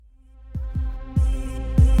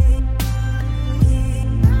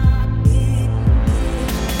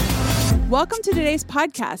Welcome to today's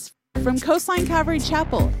podcast from Coastline Calvary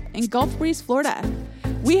Chapel in Gulf Breeze, Florida.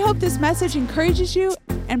 We hope this message encourages you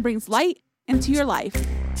and brings light into your life.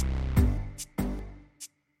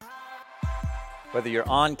 Whether you're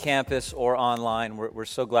on campus or online, we're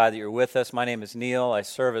so glad that you're with us. My name is Neil. I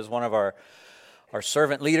serve as one of our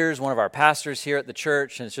servant leaders, one of our pastors here at the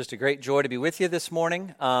church, and it's just a great joy to be with you this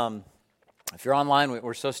morning. If you're online,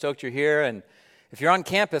 we're so stoked you're here. And if you're on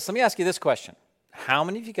campus, let me ask you this question. How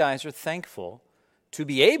many of you guys are thankful to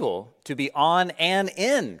be able to be on and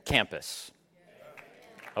in campus?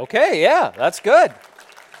 Okay, yeah, that's good.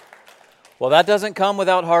 Well, that doesn't come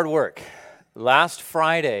without hard work. Last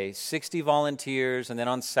Friday, 60 volunteers, and then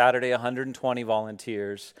on Saturday, 120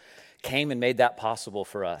 volunteers came and made that possible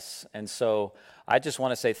for us. And so I just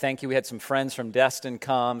want to say thank you. We had some friends from Destin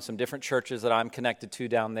come, some different churches that I'm connected to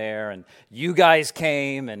down there, and you guys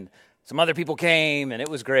came, and some other people came, and it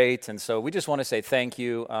was great. And so we just want to say thank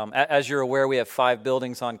you. As you're aware, we have 5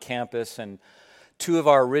 buildings on campus, and 2 of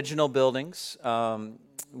our original buildings,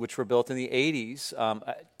 which were built in the 80s,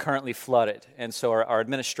 currently flooded. And so our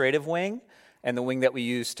administrative wing and the wing that we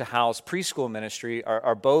use to house preschool ministry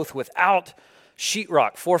are both without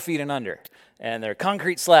sheetrock, 4 feet and under, and they're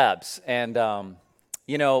concrete slabs. And,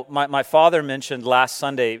 my father mentioned last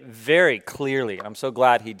Sunday very clearly, and I'm so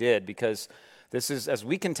glad he did, because this is, as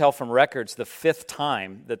we can tell from records, the 5th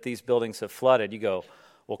time that these buildings have flooded. You go,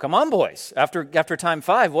 well, come on, boys. After time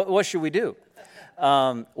 5, what should we do?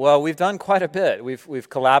 Well, we've done quite a bit. We've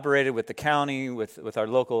collaborated with the county, with our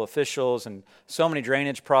local officials, and so many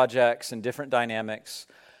drainage projects and different dynamics,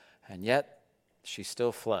 and yet she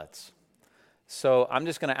still floods. So I'm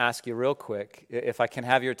just going to ask you real quick, if I can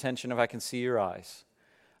have your attention, if I can see your eyes,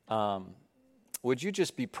 would you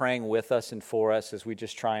just be praying with us and for us as we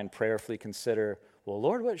just try and prayerfully consider, well,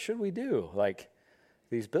 Lord, what should we do? Like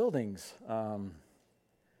these buildings,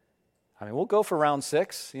 we'll go for round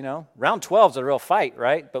 6, Round 12 is a real fight,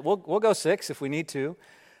 right? But we'll go 6 if we need to.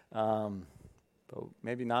 But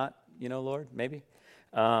maybe not, Lord, maybe.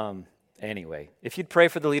 Anyway, if you'd pray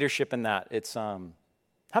for the leadership in that, it's, how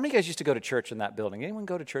many of you guys used to go to church in that building? Anyone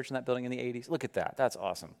go to church in that building in the 80s? Look at that. That's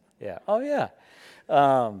awesome. Yeah. Oh, yeah.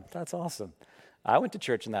 That's awesome. I went to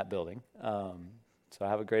church in that building, so I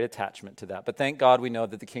have a great attachment to that. But thank God we know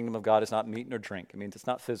that the kingdom of God is not meat nor drink. It means it's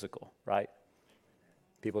not physical, right?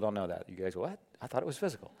 People don't know that. You guys, what? I thought it was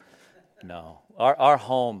physical. No. Our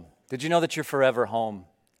home, did you know that your forever home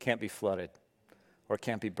can't be flooded or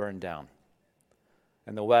can't be burned down?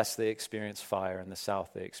 In the west, they experience fire. In the south,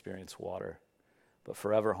 they experience water. But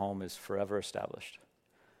forever home is forever established.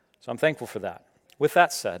 So I'm thankful for that. With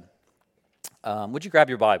that said, would you grab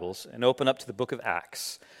your Bibles and open up to the book of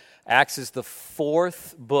Acts? Acts is the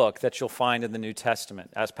 4th book that you'll find in the New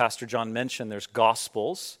Testament. As Pastor John mentioned, there's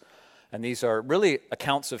Gospels. And these are really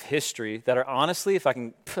accounts of history that are honestly, if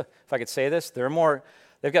I could say this,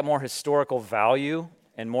 they've got more historical value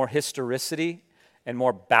and more historicity and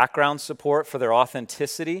more background support for their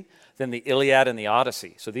authenticity than the Iliad and the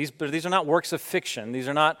Odyssey. So these are not works of fiction. These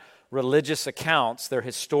are not religious accounts. They're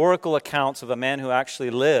historical accounts of a man who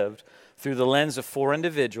actually lived through the lens of 4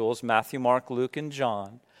 individuals, Matthew, Mark, Luke, and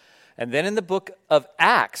John. And then in the book of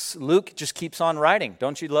Acts, Luke just keeps on writing.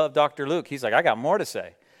 Don't you love Dr. Luke? He's like, I got more to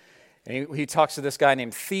say. And he talks to this guy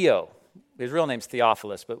named Theo. His real name's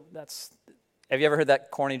Theophilus, but have you ever heard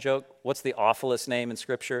that corny joke? What's the awfulest name in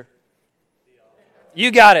Scripture?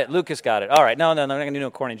 You got it. Lucas got it. All right. No, I'm not going to do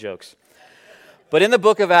no corny jokes. But in the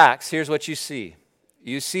book of Acts, here's what you see.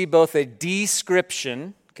 You see both a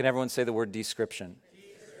description. Can everyone say the word description?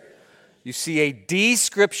 You see a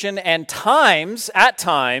description and at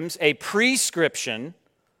times, a prescription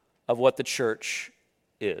of what the church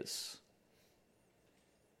is.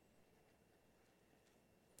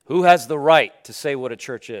 Who has the right to say what a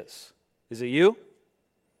church is? Is it you?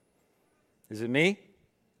 Is it me?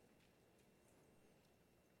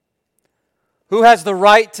 Who has the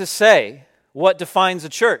right to say what defines a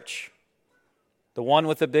church? The one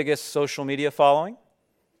with the biggest social media following,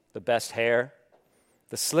 the best hair,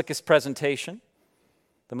 the slickest presentation,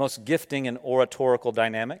 the most gifting and oratorical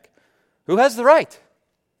dynamic. Who has the right?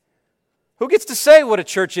 Who gets to say what a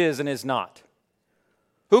church is and is not?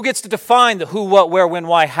 Who gets to define the who, what, where, when,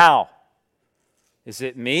 why, how? Is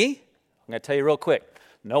it me? I'm going to tell you real quick.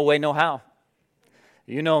 No way, no how.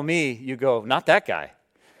 You know me, you go, not that guy.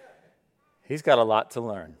 He's got a lot to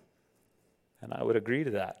learn. And I would agree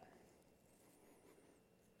to that.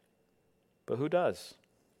 But who does?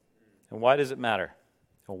 And why does it matter?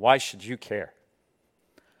 And why should you care?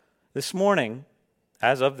 This morning,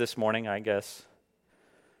 as of this morning, I guess,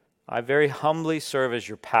 I very humbly serve as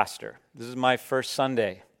your pastor. This is my first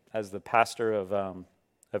Sunday as the pastor of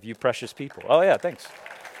of you precious people. Oh, yeah, thanks.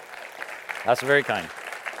 That's very kind.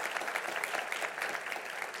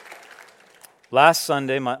 Last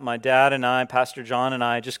Sunday, my dad and I, Pastor John and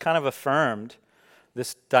I, just kind of affirmed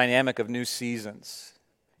this dynamic of new seasons.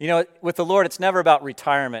 You know, with the Lord, it's never about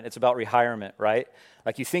retirement. It's about rehirement, right?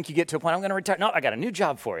 Like you think you get to a point, I'm going to retire. No, I got a new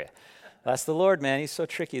job for you. That's the Lord, man. He's so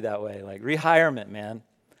tricky that way. Like rehirement, man.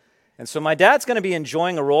 And so my dad's going to be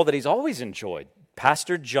enjoying a role that he's always enjoyed.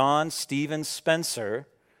 Pastor John Stephen Spencer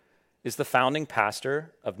is the founding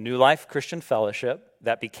pastor of New Life Christian Fellowship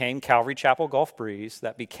that became Calvary Chapel Gulf Breeze,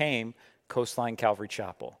 that became Coastline Calvary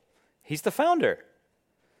Chapel. He's the founder.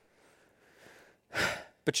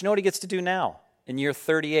 But you know what he gets to do now in year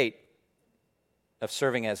 38 of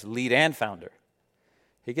serving as lead and founder?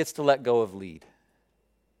 He gets to let go of lead.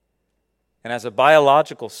 And as a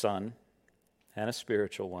biological son and a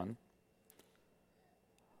spiritual one,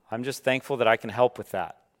 I'm just thankful that I can help with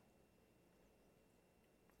that.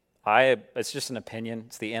 It's just an opinion.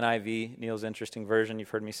 It's the NIV, Neil's interesting version. You've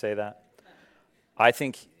heard me say that. I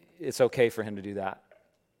think it's okay for him to do that.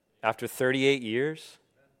 After 38 years,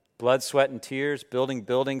 blood, sweat, and tears, building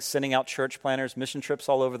buildings, sending out church planners, mission trips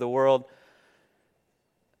all over the world,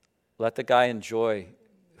 let the guy enjoy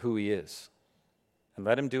who he is. And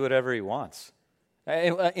let him do whatever he wants.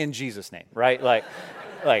 In Jesus' name, right? Like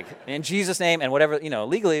in Jesus' name and whatever,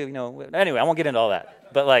 legally, anyway, I won't get into all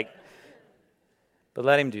that. But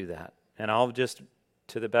let him do that. And I'll just,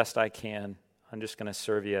 to the best I can, I'm just going to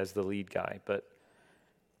serve you as the lead guy. But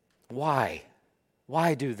why?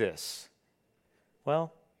 Why do this?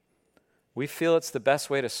 Well, we feel it's the best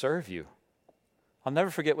way to serve you. I'll never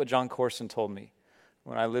forget what John Corson told me.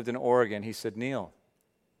 When I lived in Oregon, he said, Neil,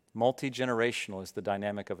 multi-generational is the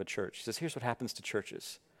dynamic of a church. He says, here's what happens to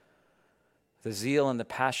churches. The zeal and the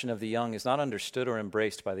passion of the young is not understood or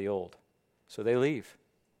embraced by the old. So they leave.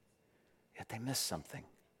 Yet they miss something.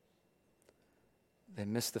 They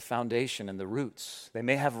miss the foundation and the roots. They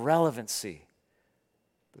may have relevancy,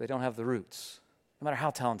 but they don't have the roots, no matter how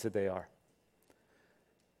talented they are.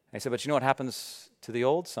 And he said, but you know what happens to the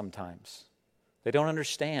old sometimes? They don't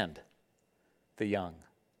understand the young.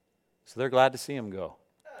 So they're glad to see them go.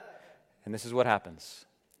 And this is what happens.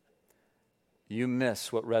 You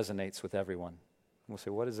miss what resonates with everyone. And we'll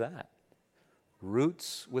say, what is that?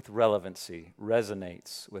 Roots with relevancy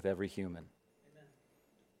resonates with every human.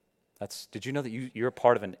 Did you know that you're a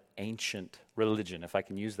part of an ancient religion, if I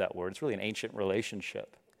can use that word? It's really an ancient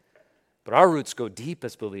relationship. But our roots go deep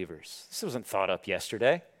as believers. This wasn't thought up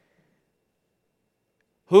yesterday.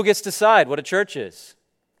 Who gets to decide what a church is?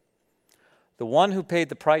 The one who paid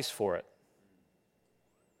the price for it.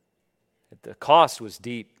 The cost was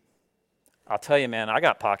deep. I'll tell you, man, I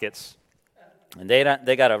got pockets, and they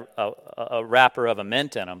got a wrapper of a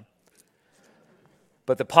mint in them.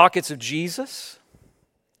 But the pockets of Jesus,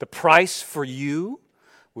 the price for you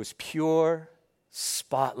was pure,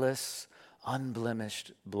 spotless,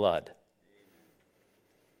 unblemished blood.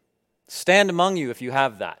 Stand among you if you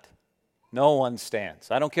have that. No one stands.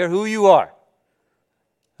 I don't care who you are.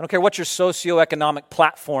 I don't care what your socioeconomic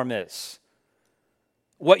platform is,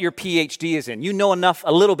 what your PhD is in. You know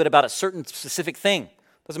a little bit about a certain specific thing.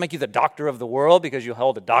 Doesn't make you the doctor of the world because you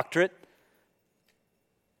held a doctorate.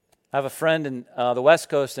 I have a friend in the West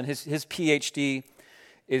Coast, and his PhD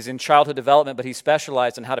is in childhood development, but he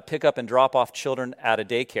specialized in how to pick up and drop off children at a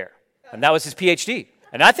daycare. And that was his PhD.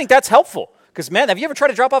 And I think that's helpful. Because, man, have you ever tried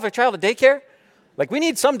to drop off a child at daycare? Like, we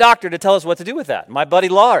need some doctor to tell us what to do with that. My buddy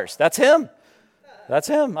Lars, that's him. That's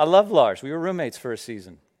him. I love Lars. We were roommates for a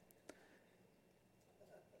season.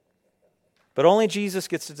 But only Jesus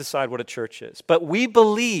gets to decide what a church is. But we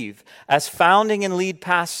believe, as founding and lead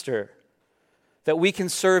pastor, that we can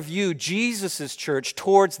serve you, Jesus' church,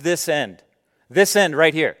 towards this end. This end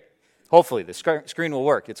right here. Hopefully, the screen will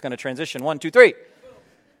work. It's going to transition. 1, 2, 3.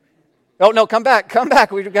 Oh, no, come back.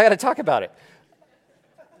 We've got to talk about it.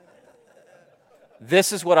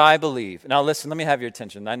 This is what I believe. Now, listen, let me have your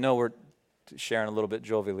attention. I know we're sharing a little bit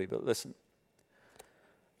jovially, but listen.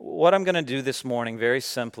 What I'm going to do this morning, very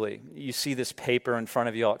simply, you see this paper in front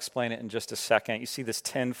of you. I'll explain it in just a second. You see this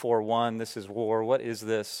 10-4-1. This is war. What is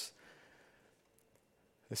this?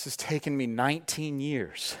 This has taken me 19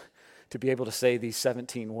 years to be able to say these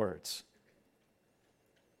 17 words.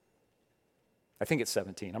 I think it's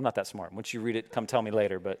 17. I'm not that smart. Once you read it, come tell me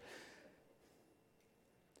later. But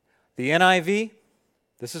the NIV,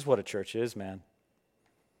 this is what a church is, man.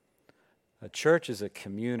 A church is a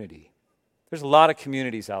community. There's a lot of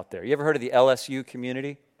communities out there. You ever heard of the LSU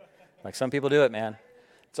community? Like some people do it, man.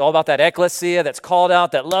 It's all about that ecclesia that's called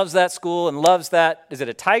out, that loves that school and loves that. Is it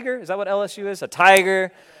a tiger? Is that what LSU is? A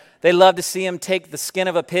tiger They love to see them take the skin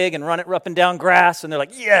of a pig and run it up and down grass, and they're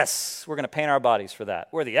like, yes, we're going to paint our bodies for that.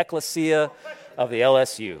 We're the ecclesia of the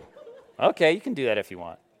LSU. Okay, you can do that if you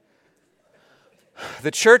want.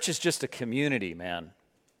 The church is just a community, man.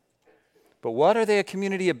 But what are they a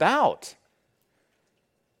community about?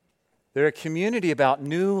 They're a community about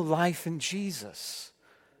new life in Jesus.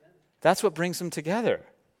 That's what brings them together.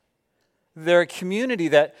 They're a community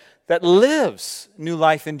that lives new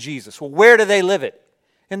life in Jesus. Well, where do they live it?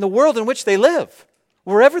 In the world in which they live.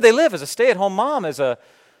 Wherever they live, as a stay-at-home mom, as a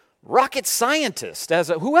rocket scientist, as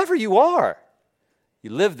whoever you are.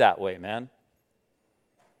 You live that way, man.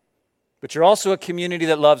 But you're also a community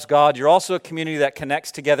that loves God. You're also a community that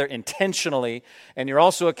connects together intentionally. And you're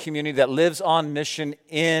also a community that lives on mission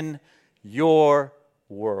in your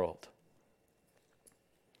world.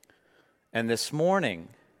 And this morning,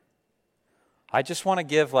 I just want to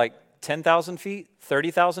give like 10,000 feet,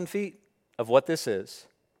 30,000 feet of what this is.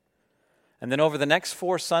 And then over the next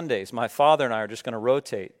 4 Sundays, my father and I are just going to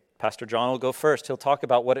rotate. Pastor John will go first. He'll talk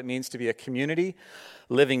about what it means to be a community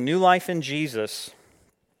living new life in Jesus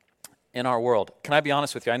in our world. Can I be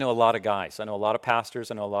honest with you? I know a lot of guys. I know a lot of pastors.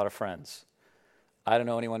 I know a lot of friends. I don't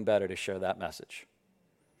know anyone better to share that message.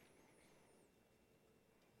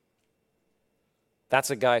 That's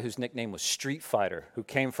a guy whose nickname was Street Fighter, who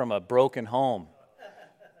came from a broken home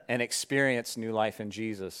and experienced new life in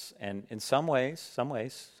Jesus. And in some ways,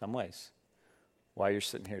 why you're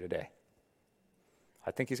sitting here today.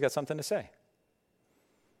 I think he's got something to say.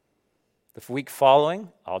 The week following,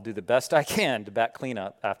 I'll do the best I can to back clean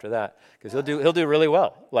up after that, because he'll do really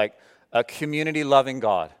well. Like a community-loving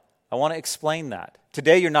God. I want to explain that.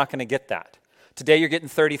 Today, you're not going to get that. Today, you're getting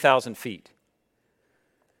 30,000 feet.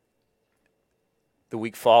 The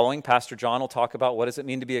week following, Pastor John will talk about what does it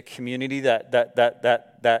mean to be a community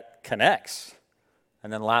that connects.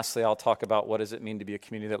 And then lastly, I'll talk about what does it mean to be a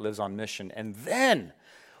community that lives on mission. And then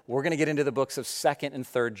we're going to get into the books of 2nd and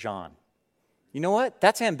 3rd John. You know what?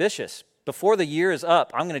 That's ambitious. Before the year is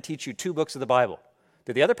up, I'm going to teach you 2 books of the Bible.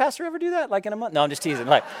 Did the other pastor ever do that, like in a month? No, I'm just teasing.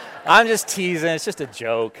 I'm just teasing. It's just a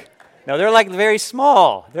joke. No, they're like very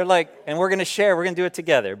small. They're like, and we're going to share. We're going to do it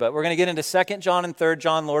together. But we're going to get into 2nd John and 3rd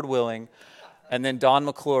John, Lord willing. And then Don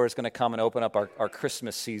McClure is going to come and open up our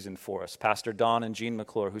Christmas season for us. Pastor Don and Jean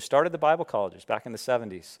McClure, who started the Bible colleges back in the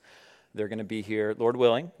 70s. They're going to be here, Lord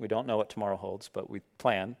willing. We don't know what tomorrow holds, but we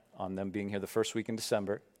plan on them being here the first week in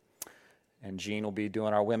December. And Jean will be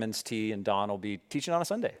doing our women's tea, and Don will be teaching on a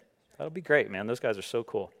Sunday. That'll be great, man. Those guys are so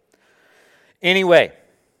cool. Anyway,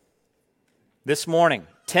 this morning,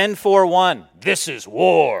 10:4:1, this is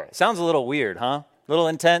war. Sounds a little weird, huh? A little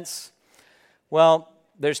intense? Well,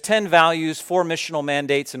 there's 10 values, 4 missional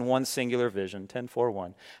mandates, and 1 singular vision,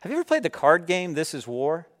 10:4:1. Have you ever played the card game, This is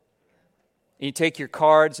War? And you take your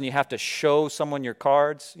cards and you have to show someone your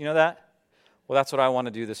cards. You know that? Well, that's what I want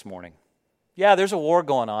to do this morning. Yeah, there's a war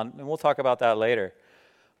going on, and we'll talk about that later.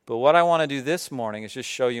 But what I want to do this morning is just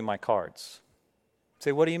show you my cards.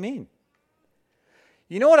 Say, what do you mean?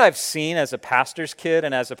 You know what I've seen as a pastor's kid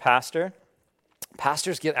and as a pastor?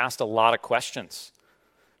 Pastors get asked a lot of questions.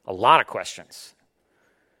 A lot of questions.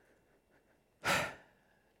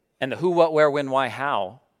 And the who, what, where, when, why,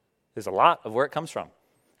 how is a lot of where it comes from.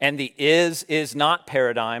 And the is not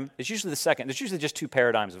paradigm is usually the second. There's usually just 2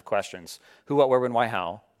 paradigms of questions. Who, what, where, when, why,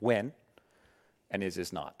 how, when, and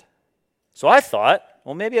is not. So I thought,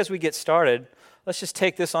 well, maybe as we get started, let's just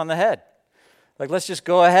take this on the head. Like, let's just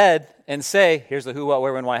go ahead and say, here's the who, what,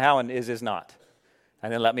 where, when, why, how, and is not.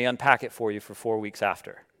 And then let me unpack it for you for 4 weeks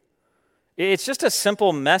after. It's just a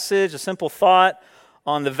simple message, a simple thought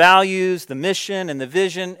on the values, the mission, and the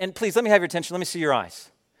vision. And please, let me have your attention. Let me see your eyes.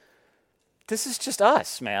 This is just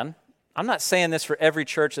us, man. I'm not saying this for every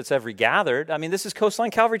church that's ever gathered. I mean, this is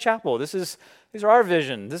Coastline Calvary Chapel. These are our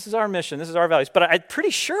vision. This is our mission. This is our values. But I'm pretty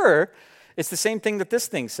sure it's the same thing that this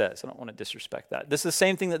thing says. I don't want to disrespect that. This is the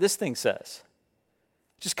same thing that this thing says.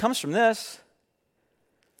 It just comes from this.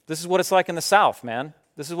 This is what it's like in the South, man.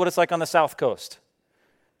 This is what it's like on the South Coast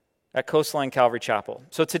at Coastline Calvary Chapel.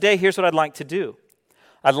 So today, here's what I'd like to do.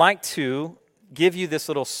 I'd like to give you this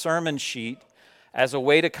little sermon sheet as a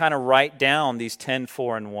way to kind of write down these 10,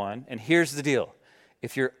 4, and 1. And here's the deal.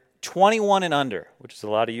 If you're 21 and under, which is a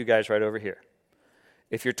lot of you guys right over here.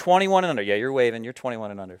 If you're 21 and under, yeah, you're waving, you're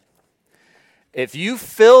 21 and under. If you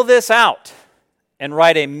fill this out and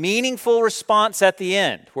write a meaningful response at the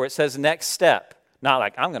end where it says next step, not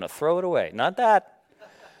like I'm going to throw it away, not that.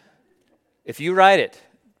 If you write it,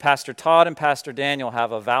 Pastor Todd and Pastor Daniel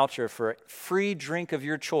have a voucher for a free drink of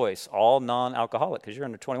your choice, all non-alcoholic, because you're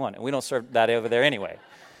under 21, and we don't serve that over there anyway.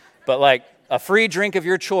 But a free drink of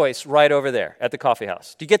your choice right over there at the coffee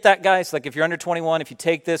house. Do you get that, guys? Like if you're under 21, if you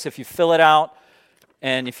take this, if you fill it out,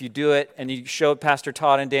 and if you do it and you show Pastor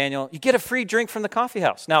Todd and Daniel, you get a free drink from the coffee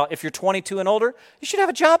house. Now, if you're 22 and older, you should have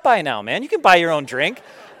a job by now, man. You can buy your own drink.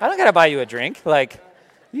 I don't got to buy you a drink. Like,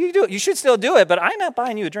 you do it. You should still do it, but I'm not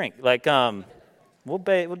buying you a drink. Like, we'll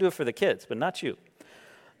do it for the kids, but not you.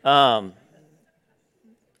 And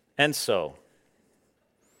so,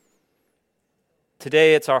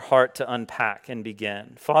 today it's our heart to unpack and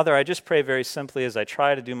begin. Father, I just pray very simply as I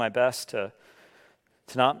try to do my best to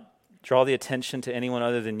not draw the attention to anyone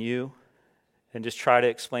other than you, and just try to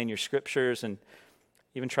explain your scriptures and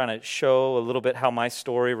even trying to show a little bit how my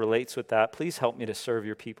story relates with that. Please help me to serve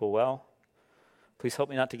your people well. Please help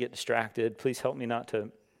me not to get distracted. Please help me not to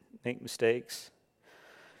make mistakes.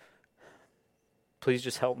 Please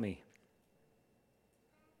just help me.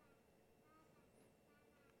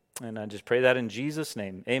 And I just pray that in Jesus'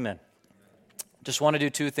 name. Amen. Just want to do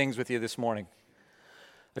two things with you this morning.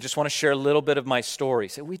 I just want to share a little bit of my story.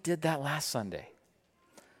 So we did that last Sunday.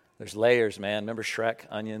 There's layers, man. Remember Shrek,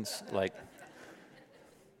 onions? Like,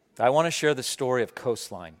 I want to share the story of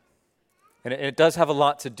Coastline. And it does have a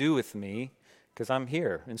lot to do with me because I'm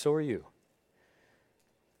here, and so are you.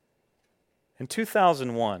 In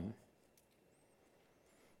 2001,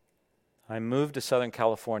 I moved to Southern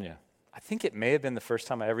California. I think it may have been the first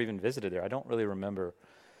time I ever even visited there. I don't really remember.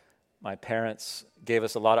 My parents gave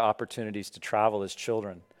us a lot of opportunities to travel as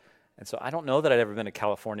children. And so I don't know that I'd ever been to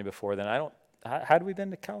California before then. Had we been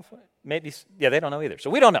to California? Maybe, yeah, they don't know either. So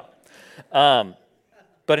we don't know.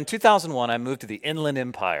 But in 2001, I moved to the Inland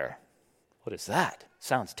Empire. What is that?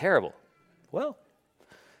 Sounds terrible. Well,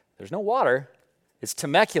 there's no water. It's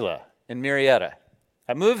Temecula in Murrieta.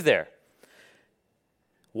 I moved there.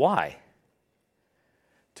 Why?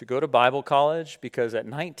 To go to Bible college because at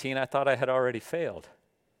 19, I thought I had already failed.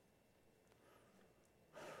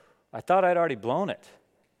 I thought I'd already blown it.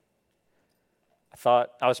 I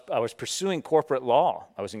thought I was pursuing corporate law.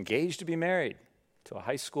 I was engaged to be married to a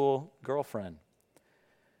high school girlfriend.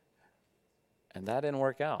 And that didn't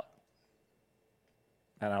work out.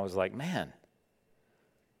 And I was like, man,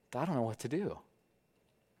 I don't know what to do.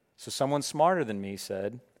 So someone smarter than me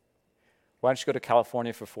said, why don't you go to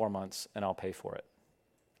California for 4 months and I'll pay for it?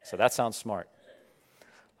 So that sounds smart.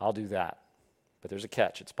 I'll do that. But there's a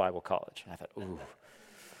catch. It's Bible college. And I thought, ooh,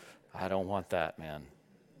 I don't want that, man.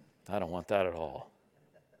 I don't want that at all.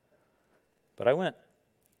 But I went.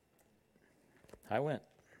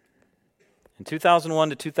 In 2001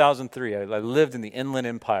 to 2003, I lived in the Inland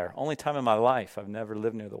Empire. Only time in my life I've never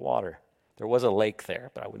lived near the water. There was a lake there,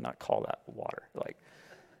 but I would not call that water. Like,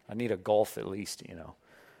 I need a gulf at least, you know.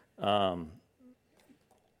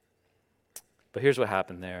 But here's what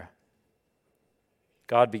happened there.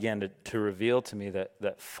 God began to reveal to me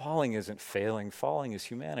that falling isn't failing. Falling is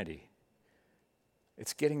humanity.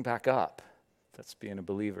 It's getting back up. That's being a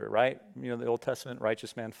believer, right? You know, the Old Testament,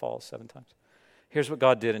 righteous man falls 7 times. Here's what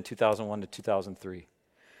God did in 2001 to 2003.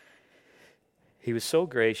 He was so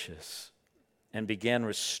gracious and began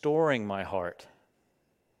restoring my heart.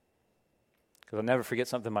 Because I'll never forget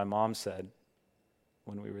something my mom said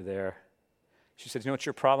when we were there. She said, you know what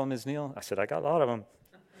your problem is, Neil? I said, I got a lot of them.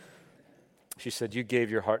 She said, you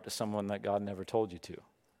gave your heart to someone that God never told you to.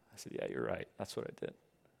 I said, yeah, you're right. That's what I did.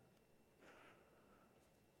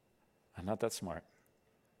 I'm not that smart.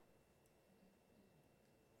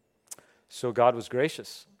 So God was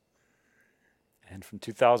gracious. And from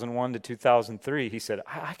 2001 to 2003, he said,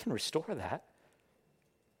 I can restore that.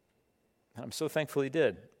 And I'm so thankful he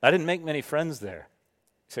did. I didn't make many friends there.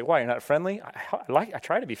 You say, why, you're not friendly? I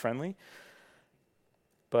try to be friendly.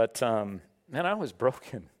 But, man, I was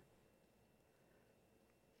broken.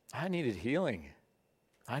 I needed healing.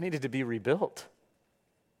 I needed to be rebuilt.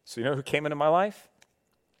 So you know who came into my life?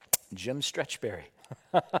 Jim Stretchberry.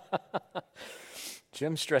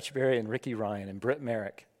 Jim Stretchberry and Ricky Ryan and Britt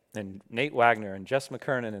Merrick and Nate Wagner and Jess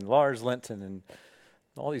McKernan and Lars Linton and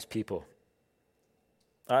all these people.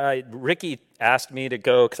 Ricky asked me to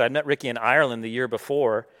go, because I met Ricky in Ireland the year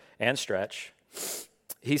before, and Stretch.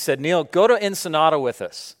 He said, Neil, go to Ensenada with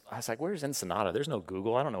us. I was like, where's Ensenada? There's no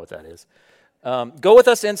Google. I don't know what that is. Go with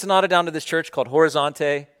us to Ensenada down to this church called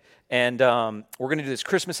Horizonte, and we're going to do this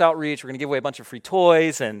Christmas outreach. We're going to give away a bunch of free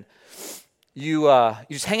toys, and you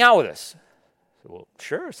just hang out with us. I said, well,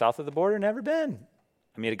 sure, south of the border, never been.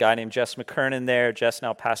 I meet a guy named Jess McKernan there. Jess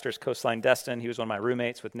now pastors Coastline Destin. He was one of my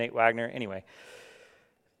roommates with Nate Wagner. Anyway,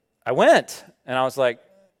 I went, and I was like,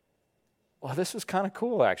 well, this was kind of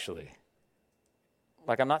cool, actually.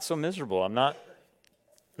 Like, I'm not so miserable. I'm not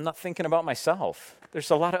thinking about myself. There's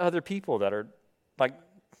a lot of other people that are like,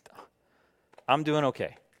 I'm doing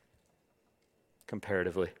okay.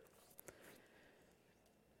 comparatively.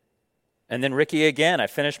 And then Ricky again, I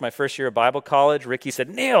finished my first year of Bible college. Ricky said,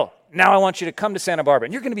 Neil, now I want you to come to Santa Barbara,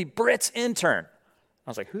 and you're going to be Britt's intern. I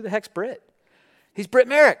was like, who the heck's Britt? He's Britt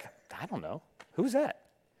Merrick. I don't know. Who's that?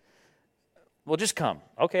 Well, just come.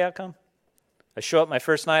 Okay, I'll come. I show up my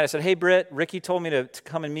first night. I said, hey, Britt, Ricky told me to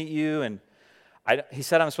come and meet you, and he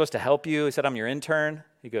said I'm supposed to help you. He said I'm your intern.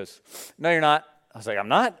 He goes, no, you're not. I was like, I'm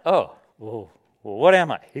not? Oh, well, what am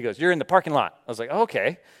I? He goes, you're in the parking lot. I was like,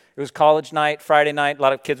 okay. It was college night, Friday night. A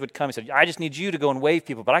lot of kids would come. He said, I just need you to go and wave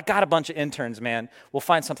people, but I got a bunch of interns, man. We'll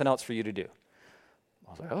find something else for you to do.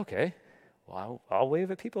 I was like, okay. Well, I'll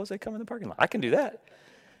wave at people as they come in the parking lot. I can do that.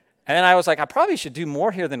 And then I was like, I probably should do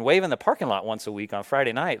more here than wave in the parking lot once a week on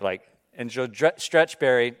Friday night. Like, and Joe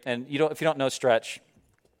Stretchberry, and if you don't know Stretch,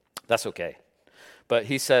 that's okay. But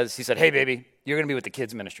he said, hey, baby, you're going to be with the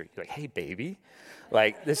kids ministry. You're like, hey, baby?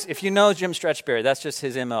 Like this, if you know Jim Stretchberry, that's just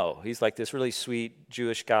his MO. He's like this really sweet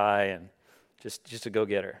Jewish guy and just a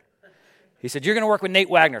go-getter. He said, you're going to work with Nate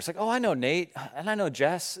Wagner. It's like, oh, I know Nate, and I know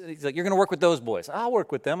Jess. He's like, you're going to work with those boys. I'll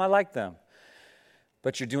work with them. I like them.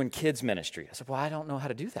 But you're doing kids ministry. I said, well, I don't know how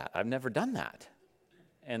to do that. I've never done that.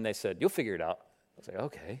 And they said, you'll figure it out. I was like,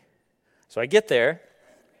 okay. So I get there,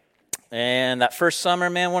 and that first summer,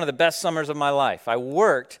 man, one of the best summers of my life. I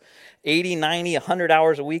worked 80, 90, 100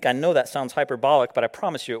 hours a week. I know that sounds hyperbolic, but I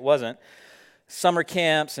promise you it wasn't. Summer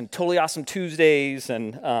camps and Totally Awesome Tuesdays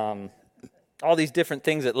and all these different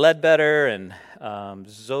things at Ledbetter and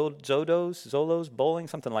Zolos, bowling,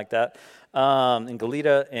 something like that, in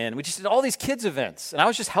Goleta. And we just did all these kids events, and I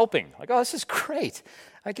was just helping. Like, oh, this is great.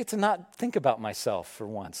 I get to not think about myself for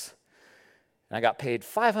once. And I got paid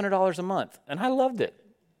 $500 a month, and I loved it.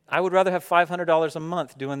 I would rather have $500 a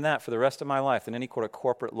month doing that for the rest of my life than any sort of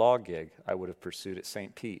corporate law gig I would have pursued at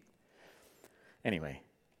St. Pete. Anyway,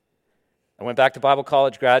 I went back to Bible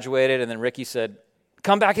college, graduated, and then Ricky said,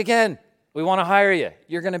 come back again. We want to hire you.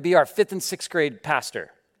 You're going to be our 5th and 6th grade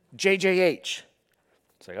pastor, JJH.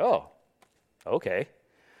 It's like, oh, okay.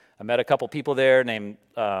 I met a couple people there named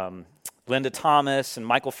Linda Thomas and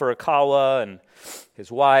Michael Furukawa and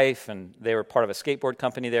his wife, and they were part of a skateboard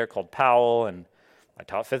company there called Powell, and I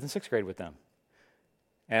taught 5th and 6th grade with them.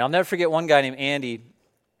 And I'll never forget one guy named Andy.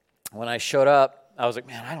 When I showed up, I was like,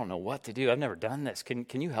 man, I don't know what to do. I've never done this.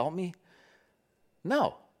 Can you help me?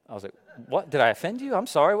 No. I was like, what? Did I offend you? I'm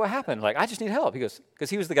sorry. What happened? Like, I just need help. He goes, because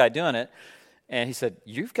he was the guy doing it. And he said,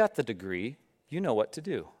 you've got the degree. You know what to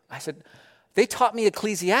do. I said, they taught me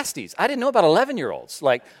Ecclesiastes. I didn't know about 11-year-olds.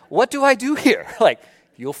 Like, what do I do here? Like,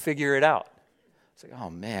 you'll figure it out. It's like, oh,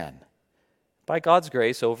 man. By God's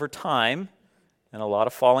grace, over time, and a lot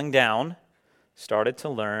of falling down, started to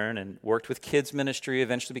learn and worked with kids ministry,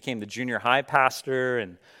 eventually became the junior high pastor,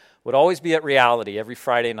 and would always be at Reality every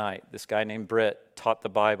Friday night. This guy named Britt taught the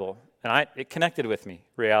Bible, and it connected with me.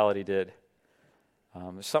 Reality did.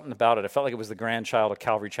 There's something about it. I felt like it was the grandchild of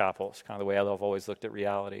Calvary Chapel. It's kind of the way I've always looked at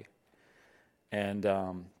Reality. And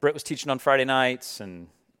Britt was teaching on Friday nights, and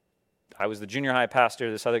I was the junior high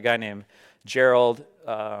pastor. This other guy named Gerald,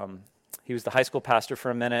 he was the high school pastor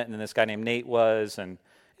for a minute, and then this guy named Nate was. And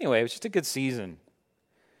anyway, it was just a good season.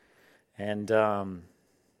 And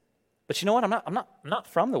but you know what? I'm not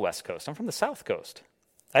from the West Coast. I'm from the South Coast.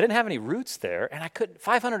 I didn't have any roots there, and I couldn't.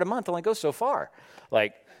 $500 a month only goes so far.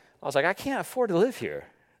 Like, I was like, I can't afford to live here.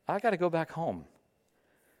 I got to go back home.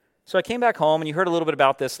 So I came back home, and you heard a little bit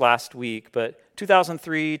about this last week, but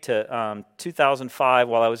 2003 to 2005,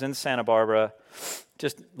 while I was in Santa Barbara,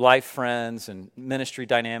 just life friends and ministry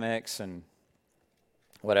dynamics and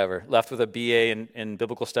whatever. Left with a BA in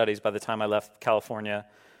biblical studies by the time I left California.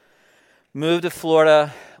 Moved to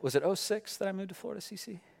Florida. Was it 06 that I moved to Florida,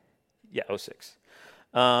 CC? Yeah, 06.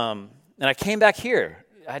 And I came back here.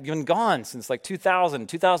 I had been gone since like 2000,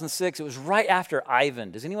 2006. It was right after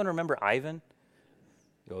Ivan. Does anyone remember Ivan?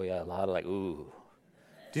 Oh, yeah, a lot of like, ooh.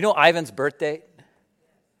 Do you know Ivan's birth date?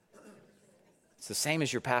 It's the same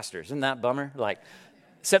as your pastor's. Isn't that a bummer? Like,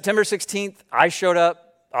 September 16th, I showed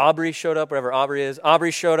up. Aubrey showed up, wherever Aubrey is.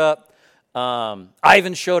 Aubrey showed up.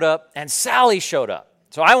 Ivan showed up. And Sally showed up.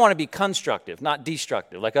 So I want to be constructive, not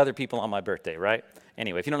destructive, like other people on my birthday, right?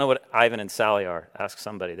 Anyway, if you don't know what Ivan and Sally are, ask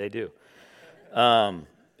somebody. They do.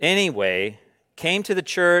 Anyway, came to the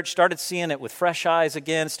church, started seeing it with fresh eyes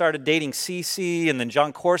again, started dating Cece, and then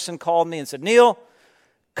John Corson called me and said, Neil,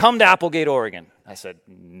 come to Applegate, Oregon. I said,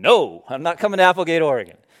 no, I'm not coming to Applegate,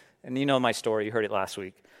 Oregon. And you know my story. You heard it last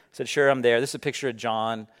week. I said, sure, I'm there. This is a picture of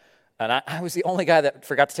John. And I was the only guy that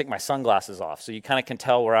forgot to take my sunglasses off, so you kind of can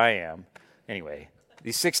tell where I am. Anyway,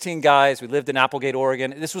 these 16 guys, we lived in Applegate,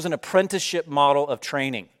 Oregon. This was an apprenticeship model of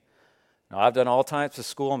training. Now, I've done all types of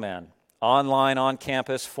school, man. Online, on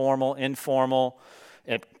campus, formal, informal,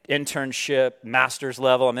 internship, master's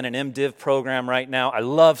level. I'm in an MDiv program right now. I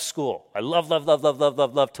love school. I love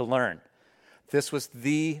to learn. This was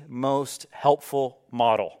the most helpful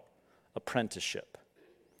model, apprenticeship.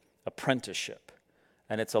 Apprenticeship.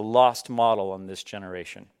 And it's a lost model in this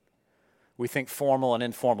generation. We think formal and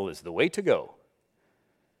informal is the way to go.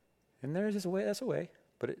 And there is a way, that's a way.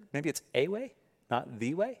 But maybe it's a way, not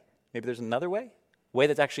the way. Maybe there's another way. A way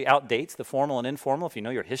that actually outdates the formal and informal if you know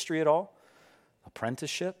your history at all.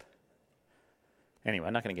 Apprenticeship. Anyway,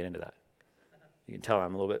 I'm not going to get into that. You can tell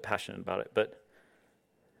I'm a little bit passionate about it. But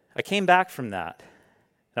I came back from that.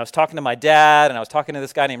 And I was talking to my dad, and I was talking to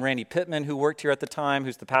this guy named Randy Pittman who worked here at the time,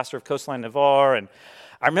 who's the pastor of Coastline Navarre. And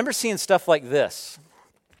I remember seeing stuff like this.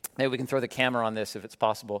 Maybe we can throw the camera on this if it's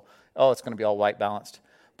possible. Oh, it's going to be all white balanced.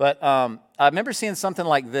 But I remember seeing something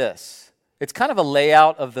like this. It's kind of a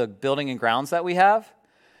layout of the building and grounds that we have.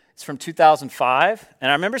 It's from 2005.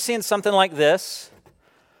 And I remember seeing something like this,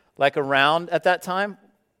 like around at that time.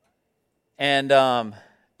 And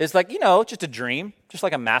it's like, just a dream, just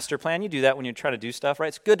like a master plan. You do that when you're trying to do stuff, right?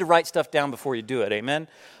 It's good to write stuff down before you do it, amen?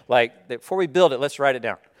 Like, before we build it, let's write it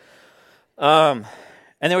down.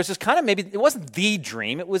 And there was just kind of maybe, it wasn't the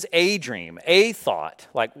dream, it was a dream, a thought.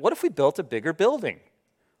 Like, what if we built a bigger building?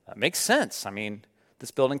 That makes sense. I mean,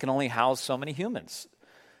 this building can only house so many humans.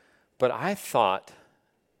 But I thought,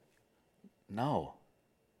 no,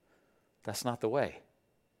 that's not the way.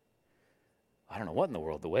 I don't know what in the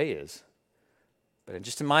world the way is. But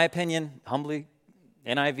just in my opinion, humbly,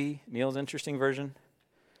 NIV, Neil's interesting version,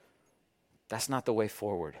 that's not the way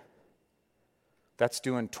forward. That's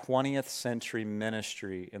doing 20th century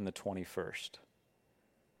ministry in the 21st.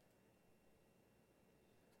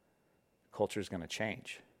 Culture is going to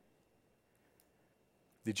change.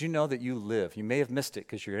 Did you know that you live? You may have missed it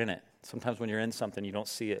because you're in it. Sometimes when you're in something, you don't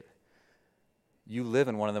see it. You live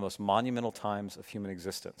in one of the most monumental times of human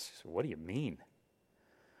existence. So what do you mean?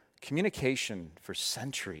 Communication for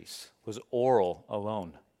centuries was oral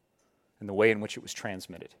alone in the way in which it was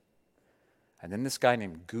transmitted. And then this guy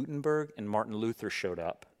named Gutenberg and Martin Luther showed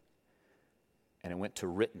up, and it went to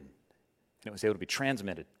written, and it was able to be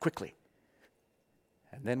transmitted quickly.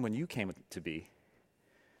 And then when you came to be,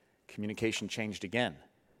 communication changed again.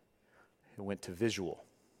 It went to visual.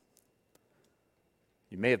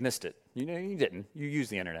 You may have missed it. You didn't. You use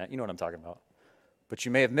the internet. You know what I'm talking about. But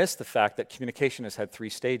you may have missed the fact that communication has had 3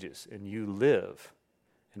 stages, and you live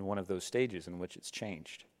in one of those stages in which it's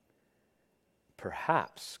changed.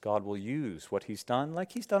 Perhaps God will use what he's done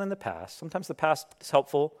like he's done in the past. Sometimes the past is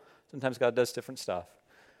helpful. Sometimes God does different stuff.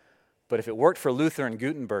 But if it worked for Luther and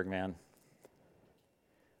Gutenberg, man,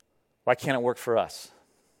 why can't it work for us?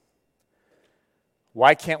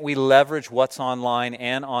 Why can't we leverage what's online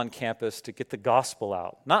and on campus to get the gospel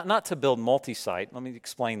out? Not to build multi-site. Let me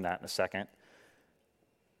explain that in a second.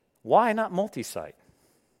 Why not multi-site?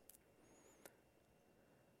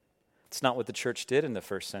 It's not what the church did in the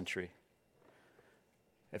first century.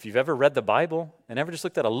 If you've ever read the Bible and ever just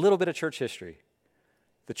looked at a little bit of church history,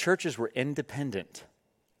 the churches were independent,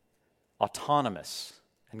 autonomous,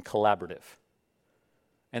 and collaborative.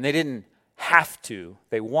 And they didn't have to,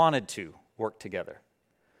 they wanted to work together.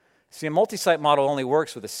 See, a multi-site model only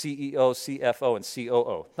works with a CEO, CFO, and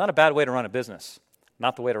COO. Not a bad way to run a business.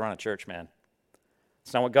 Not the way to run a church, man.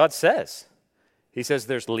 It's not what God says. He says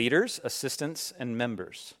there's leaders, assistants, and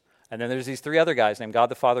members. And then there's these 3 other guys named God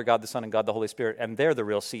the Father, God the Son, and God the Holy Spirit, and they're the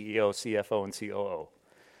real CEO, CFO, and COO.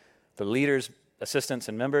 The leaders, assistants,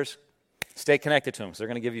 and members, stay connected to them, because they're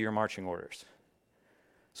going to give you your marching orders.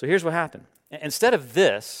 So here's what happened. Instead of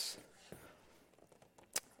this,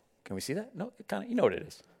 can we see that? No, you know what it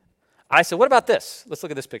is. I said, what about this? Let's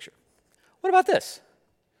look at this picture. What about this?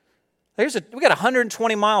 We got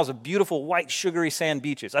 120 miles of beautiful white sugary sand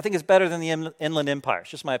beaches. I think it's better than the Inland Empire.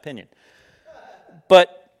 It's just my opinion.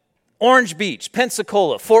 But Orange Beach,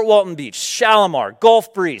 Pensacola, Fort Walton Beach, Shalimar,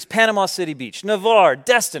 Gulf Breeze, Panama City Beach, Navarre,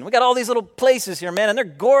 Destin. We got all these little places here, man, and they're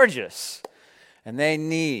gorgeous. And they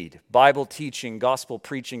need Bible teaching, gospel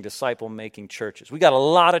preaching, disciple-making churches. We got a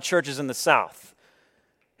lot of churches in the South.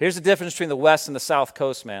 Here's the difference between the West and the South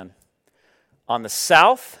Coast, man. On the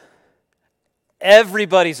South,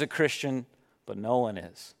 everybody's a Christian, but no one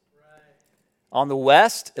is. Right. On the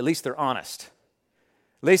West, at least they're honest.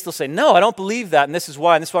 At least they'll say, no, I don't believe that, and this is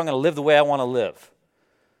why I'm going to live the way I want to live.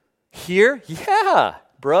 Here, yeah,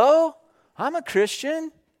 bro, I'm a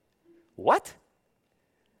Christian. What?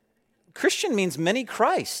 Christian means many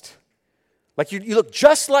Christ. Like you look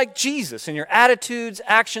just like Jesus in your attitudes,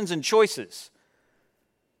 actions, and choices.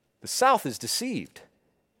 The South is deceived.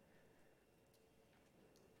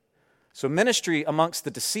 So ministry amongst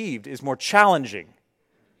the deceived is more challenging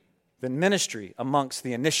than ministry amongst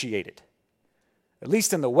the initiated. At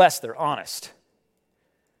least in the West, they're honest.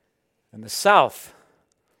 In the South,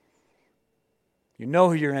 you know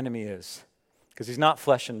who your enemy is because he's not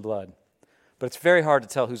flesh and blood. But it's very hard to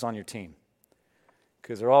tell who's on your team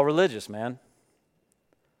because they're all religious, man.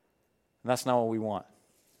 And that's not what we want.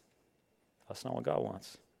 That's not what God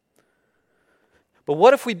wants. But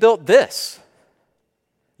what if we built this?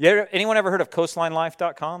 Anyone ever heard of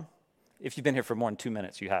coastlinelife.com? If you've been here for more than 2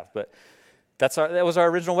 minutes, you have. But that was our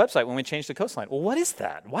original website when we changed to Coastline. Well, what is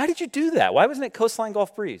that? Why did you do that? Why wasn't it Coastline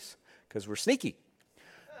Gulf Breeze? Because we're sneaky.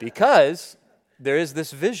 Because there is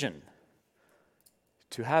this vision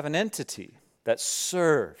to have an entity that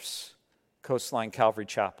serves Coastline Calvary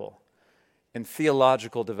Chapel in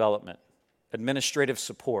theological development, administrative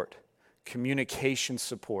support, communication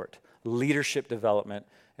support, leadership development,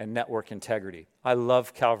 and network integrity. I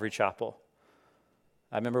love Calvary Chapel.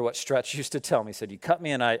 I remember what Stretch used to tell me. He said, you cut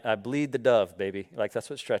me and I bleed the dove, baby. Like, that's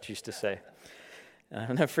what Stretch used to say. And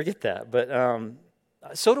I'll never forget that. But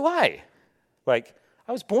so do I. Like,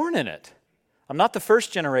 I was born in it. I'm not the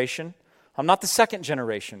first generation. I'm not the second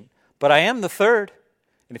generation. But I am the third.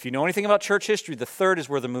 And if you know anything about church history, the third is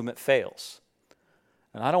where the movement fails.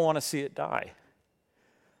 And I don't want to see it die.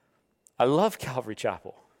 I love Calvary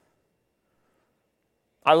Chapel.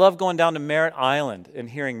 I love going down to Merritt Island and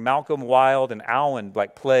hearing Malcolm Wilde and Alwyn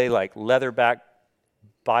play leatherback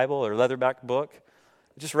Bible or leatherback book.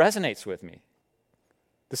 It just resonates with me.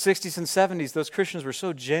 The 60s and 70s, those Christians were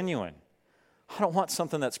so genuine. I don't want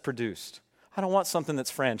something that's produced. I don't want something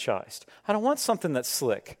that's franchised. I don't want something that's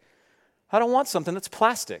slick. I don't want something that's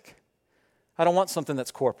plastic. I don't want something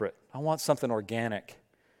that's corporate. I want something organic.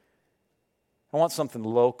 I want something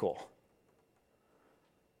local.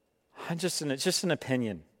 It's just an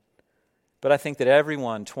opinion. But I think that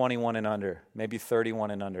everyone 21 and under, maybe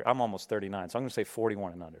 31 and under, I'm almost 39, so I'm going to say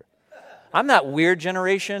 41 and under. I'm that weird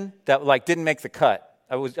generation that didn't make the cut.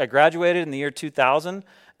 I graduated in the year 2000,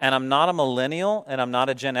 and I'm not a millennial, and I'm not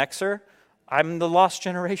a Gen Xer. I'm the lost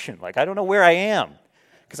generation. I don't know where I am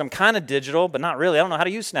because I'm kind of digital, but not really. I don't know how to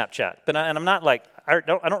use Snapchat, and I'm not I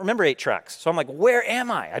don't remember 8 tracks. So I'm where am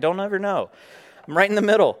I? I don't ever know. I'm right in the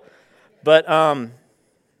middle. But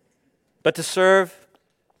to serve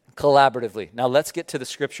collaboratively. Now let's get to the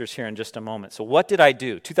scriptures here in just a moment. So what did I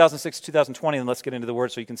do? 2006, 2020, and let's get into the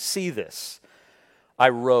word so you can see this. I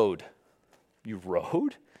rode. You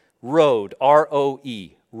rode? Rode,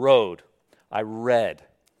 R-O-E, rode. I read,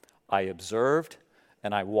 I observed,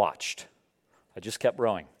 and I watched. I just kept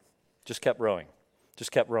rowing, just kept rowing,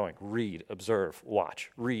 just kept rowing. Read, observe,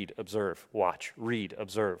 watch. Read, observe, watch. Read,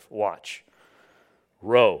 observe, watch.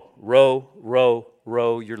 Row, row, row,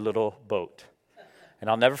 row your little boat. And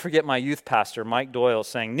I'll never forget my youth pastor, Mike Doyle,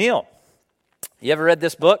 saying, Neil, you ever read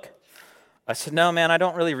this book? I said, no, man, I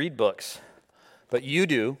don't really read books. But you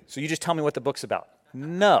do, so you just tell me what the book's about.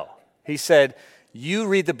 No. He said, you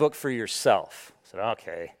read the book for yourself. I said,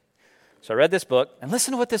 okay. So I read this book, and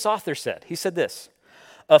listen to what this author said. He said this,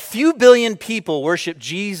 a few billion people worship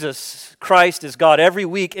Jesus Christ as God every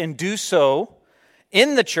week and do so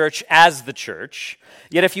in the church as the church.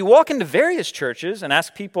 Yet if you walk into various churches and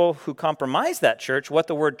ask people who compromise that church what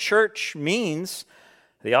the word church means,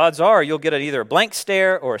 the odds are you'll get either a blank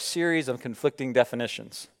stare or a series of conflicting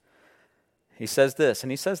definitions. He says this,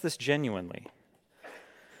 and he says this genuinely.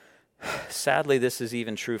 Sadly, this is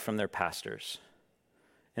even true from their pastors.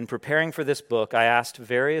 In preparing for this book, I asked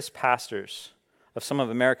various pastors of some of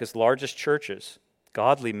America's largest churches,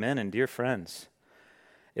 godly men and dear friends,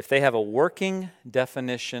 if they have a working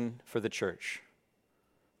definition for the church.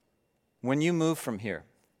 When you move from here,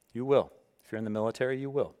 you will. If you're in the military, you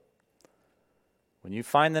will. When you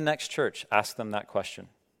find the next church, ask them that question.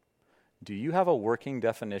 Do you have a working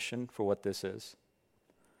definition for what this is?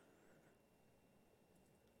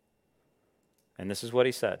 And this is what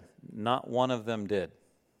he said. Not one of them did.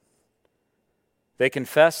 They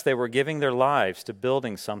confessed they were giving their lives to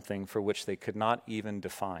building something for which they could not even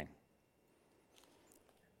define.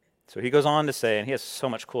 So he goes on to say, and he has so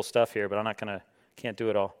much cool stuff here, but can't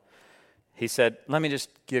do it all. He said, let me just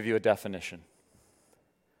give you a definition.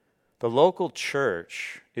 The local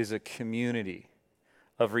church is a community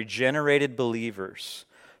of regenerated believers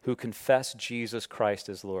who confess Jesus Christ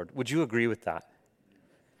as Lord. Would you agree with that?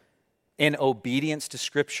 In obedience to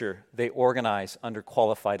Scripture, they organize under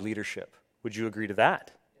qualified leadership. Would you agree to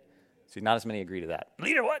that? See, not as many agree to that.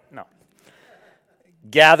 Leader what? No.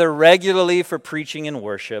 gather regularly for preaching and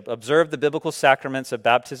worship, observe the biblical sacraments of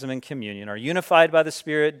baptism and communion, are unified by the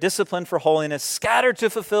Spirit, disciplined for holiness, scattered to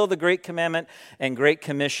fulfill the great commandment and great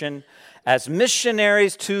commission, as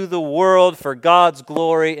missionaries to the world for God's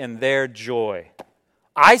glory and their joy.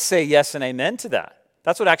 I say yes and amen to that.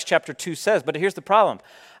 That's what Acts chapter 2 says, but here's the problem.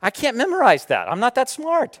 I can't memorize that. I'm not that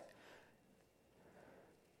smart.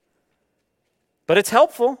 But it's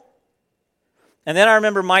helpful. And then I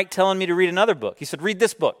remember Mike telling me to read another book. He said, read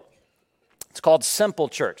this book. It's called Simple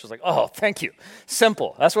Church. I was like, oh, thank you.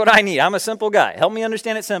 Simple. That's what I need. I'm a simple guy. Help me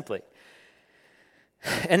understand it simply.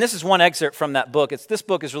 And this is one excerpt from that book. This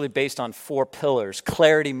book is really based on 4 pillars: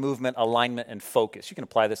 clarity, movement, alignment, and focus. You can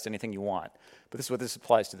apply this to anything you want, but this is what this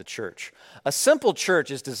applies to the church. A simple church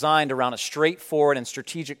is designed around a straightforward and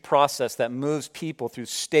strategic process that moves people through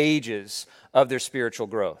stages of their spiritual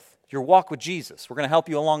growth. Your walk with Jesus. We're going to help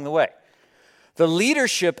you along the way. The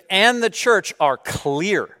leadership and the church are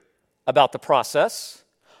clear about the process,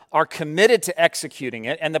 are committed to executing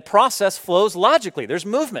it, and the process flows logically. There's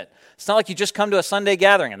movement. It's not like you just come to a Sunday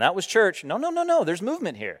gathering and that was church. No. There's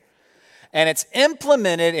movement here. And it's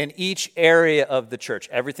implemented in each area of the church.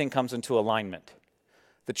 Everything comes into alignment.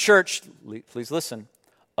 The church, please listen,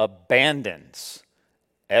 abandons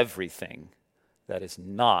everything that is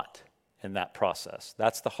not in that process.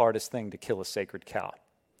 That's the hardest thing, to kill a sacred cow.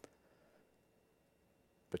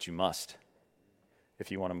 But you must if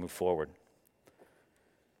you want to move forward.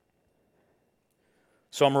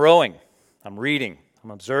 So I'm rowing, I'm reading,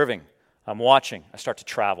 I'm observing, I'm watching. I start to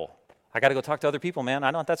travel. I got to go talk to other people, man.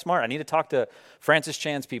 I'm not that smart. I need to talk to Francis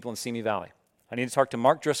Chan's people in Simi Valley. I need to talk to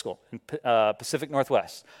Mark Driscoll in Pacific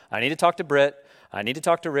Northwest. I need to talk to Britt. I need to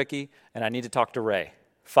talk to Ricky. And I need to talk to Ray.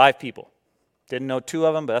 5 people. Didn't know 2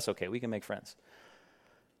 of them, but that's okay. We can make friends.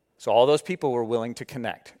 So all those people were willing to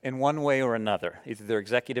connect in one way or another, either their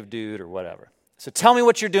executive dude or whatever. So tell me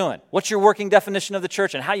what you're doing. What's your working definition of the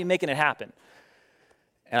church and how you making it happen?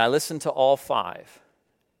 And I listened to all 5.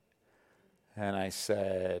 And I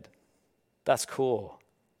said, that's cool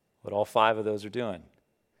what all 5 of those are doing.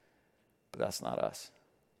 But that's not us.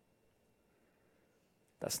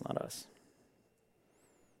 That's not us.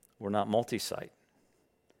 We're not multi-site.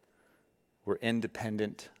 We're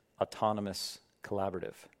independent, autonomous,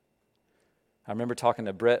 collaborative. I remember talking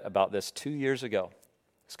to Britt about this 2 years ago.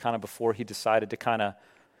 It's kind of before he decided to kind of,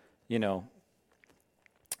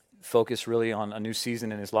 focus really on a new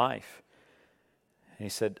season in his life. And I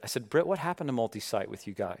said, Britt, what happened to multi-site with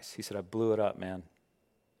you guys? He said, I blew it up, man.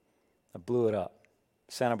 I blew it up.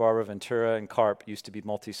 Santa Barbara, Ventura, and Carp used to be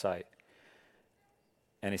multi-site.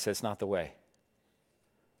 And he said, it's not the way.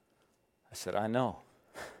 I said, I know.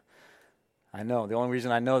 I know. The only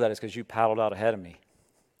reason I know that is because you paddled out ahead of me.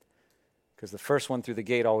 Because the first one through the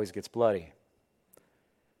gate always gets bloody.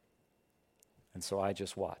 And so I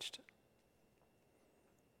just watched.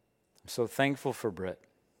 I'm so thankful for Britt.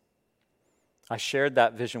 I shared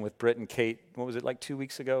that vision with Britt and Kate, what was it, like 2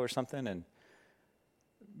 weeks ago or something? And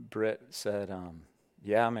Britt said,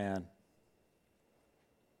 yeah, man.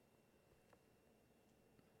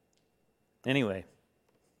 Anyway,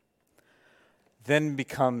 then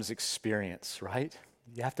becomes experience, right?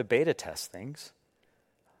 You have to beta test things.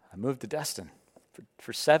 I moved to Destin.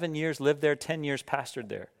 For 7 years, lived there, 10 years, pastored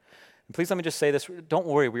there. And please let me just say this. Don't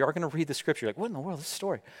worry, we are going to read the scripture. You're like, what in the world is this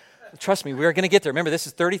story? Trust me, we are going to get there. Remember, this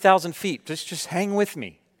is 30,000 feet. Just hang with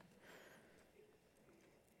me.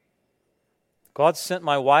 God sent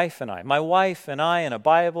my wife and I and a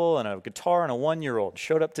Bible and a guitar and a 1-year-old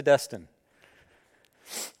showed up to Destin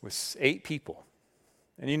with 8 people.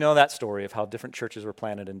 And you know that story of how different churches were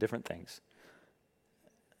planted and different things.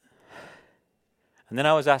 And then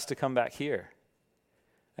I was asked to come back here.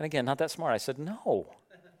 And again, not that smart. I said, no.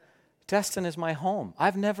 Destin is my home.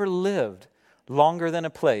 I've never lived longer than a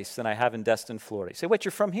place than I have in Destin, Florida. You say, wait,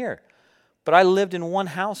 you're from here. But I lived in one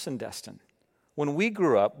house in Destin. When we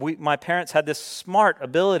grew up, my parents had this smart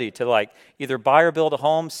ability to either buy or build a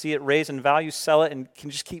home, see it raise in value, sell it, and can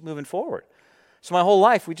just keep moving forward. So my whole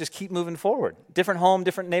life, we just keep moving forward. Different home,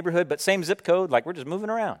 different neighborhood, but same zip code, we're just moving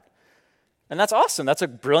around. And that's awesome. That's a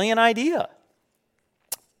brilliant idea.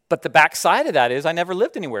 But the backside of that is I never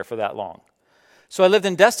lived anywhere for that long. So I lived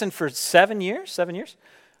in Destin for 7 years.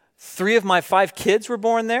 3 of my 5 kids were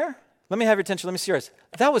born there. Let me have your attention. Let me see yours.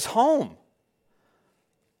 That was home.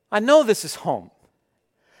 I know this is home.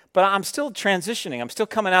 But I'm still transitioning. I'm still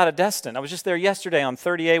coming out of Destin. I was just there yesterday on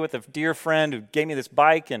 30A with a dear friend who gave me this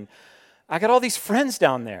bike, and I got all these friends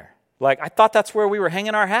down there. I thought that's where we were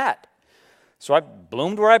hanging our hat. So I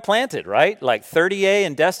bloomed where I planted, right? 30A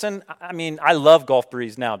in Destin. I mean, I love Gulf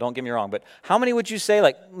Breeze now, don't get me wrong. But how many would you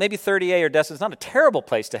say, maybe 30A or Destin is not a terrible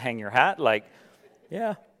place to hang your hat?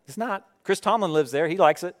 Yeah, it's not. Chris Tomlin lives there. He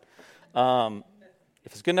likes it.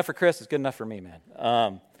 If it's good enough for Chris, it's good enough for me,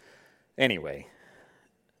 man. Anyway.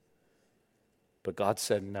 But God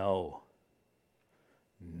said, no.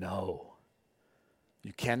 No.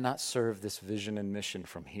 You cannot serve this vision and mission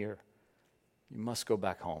from here. You must go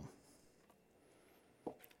back home.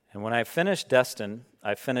 And when I finished Destin,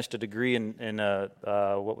 I finished a degree in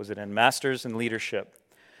Masters in Leadership.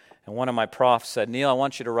 And one of my profs said, Neil, I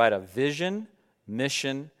want you to write a vision,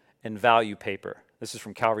 mission, and value paper. This is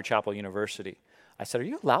from Calvary Chapel University. I said, are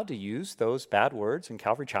you allowed to use those bad words in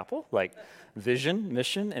Calvary Chapel? Like vision,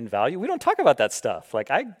 mission, and value? We don't talk about that stuff.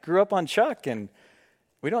 Like I grew up on Chuck, and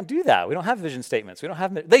we don't do that. We don't have vision statements. We don't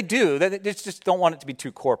have. They do. They just don't want it to be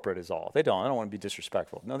too corporate is all. They don't want to be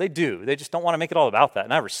disrespectful. No, they do. They just don't want to make it all about that,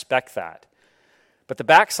 and I respect that. But the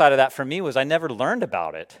backside of that for me was I never learned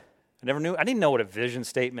about it. I didn't know what a vision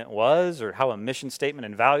statement was or how a mission statement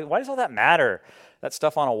and value. Why does all that matter? That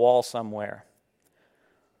stuff on a wall somewhere.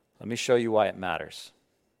 Let me show you why it matters.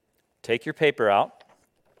 Take your paper out,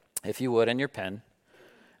 if you would, and your pen.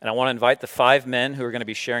 And I want to invite the 5 men who are going to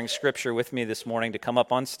be sharing scripture with me this morning to come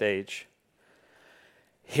up on stage.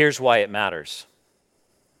 Here's why it matters.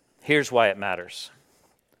 Here's why it matters.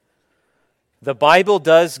 The Bible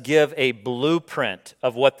does give a blueprint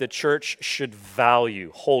of what the church should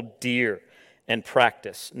value, hold dear, and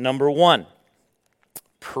practice. Number 1,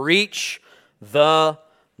 preach the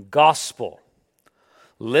gospel.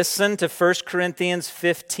 Listen to 1 Corinthians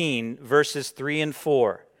 15, verses 3 and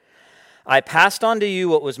 4. I passed on to you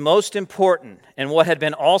what was most important and what had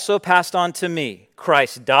been also passed on to me.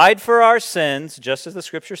 Christ died for our sins, just as the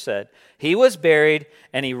Scripture said. He was buried,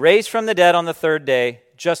 and He raised from the dead on the 3rd day,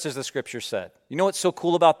 just as the Scripture said. You know what's so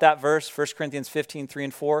cool about that verse, 1 Corinthians 15, 3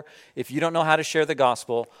 and 4? If you don't know how to share the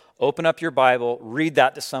gospel, open up your Bible, read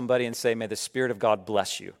that to somebody, and say, may the Spirit of God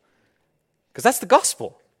bless you. Because that's the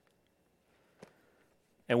gospel.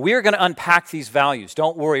 And we are going to unpack these values.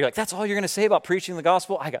 Don't worry. You're like, that's all you're going to say about preaching the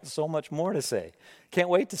gospel? I got so much more to say. Can't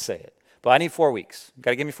wait to say it. But I need 4 weeks. You've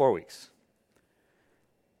got to give me 4 weeks.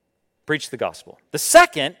 Preach the gospel. The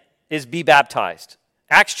second is be baptized.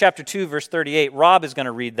 Acts chapter 2, verse 38. Rob is going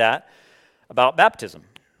to read that about baptism.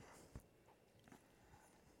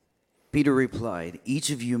 Peter replied, each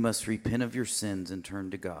of you must repent of your sins and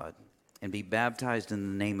turn to God, and be baptized in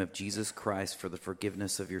the name of Jesus Christ for the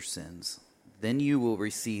forgiveness of your sins. Then you will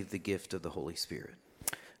receive the gift of the Holy Spirit.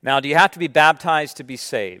 Now, do you have to be baptized to be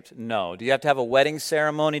saved? No. Do you have to have a wedding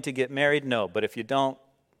ceremony to get married? No. But if you don't,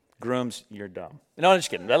 grooms, you're dumb. No, I'm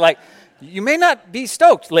just kidding. Like, you may not be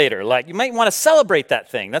stoked later. Like, you might want to celebrate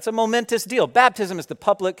that thing. That's a momentous deal. Baptism is the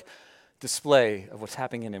public display of what's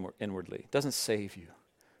happening inwardly. It doesn't save you,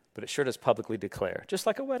 but it sure does publicly declare, just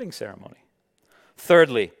like a wedding ceremony.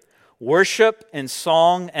 Thirdly, worship in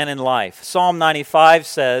song and in life. Psalm 95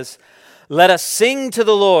 says, let us sing to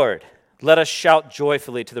the Lord. Let us shout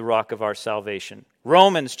joyfully to the rock of our salvation.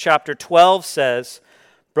 Romans chapter 12 says,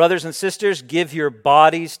 brothers and sisters, give your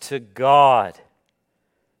bodies to God.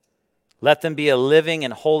 Let them be a living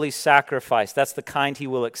and holy sacrifice. That's the kind He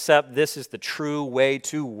will accept. This is the true way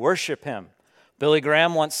to worship Him. Billy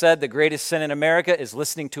Graham once said the greatest sin in America is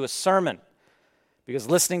listening to a sermon, because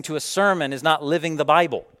listening to a sermon is not living the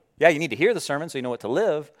Bible. Yeah, you need to hear the sermon so you know what to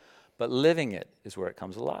live, but living it is where it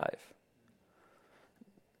comes alive.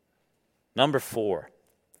 Number 4,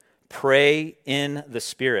 pray in the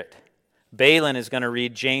Spirit. Balin is going to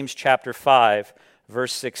read James chapter 5,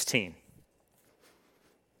 verse 16.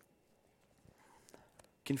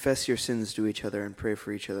 Confess your sins to each other and pray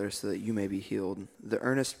for each other so that you may be healed. The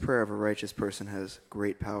earnest prayer of a righteous person has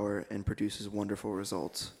great power and produces wonderful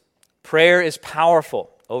results. Prayer is powerful.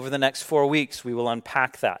 Over the next 4 weeks, we will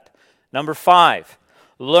unpack that. Number 5,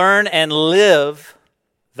 learn and live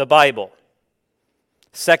the Bible.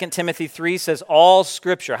 2 Timothy 3 says all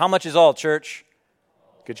Scripture, how much is all, church?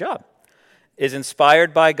 Good job. Is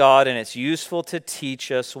inspired by God, and it's useful to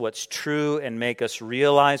teach us what's true and make us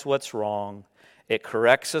realize what's wrong. It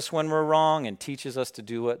corrects us when we're wrong and teaches us to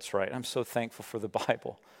do what's right. I'm so thankful for the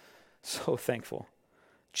Bible. So thankful.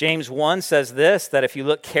 James 1 says this, that if you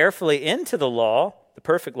look carefully into the law, the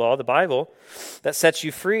perfect law, the Bible, that sets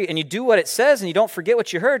you free, and you do what it says and you don't forget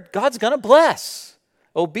what you heard, God's going to bless.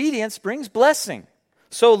 Obedience brings blessing.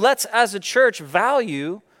 So let's, as a church,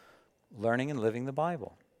 value learning and living the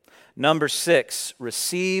Bible. Number 6,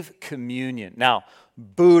 receive communion. Now,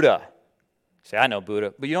 Buddha. Say, I know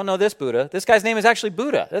Buddha, but you don't know this Buddha. This guy's name is actually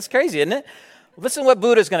Buddha. That's crazy, isn't it? Listen to what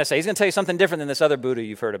Buddha's going to say. He's going to tell you something different than this other Buddha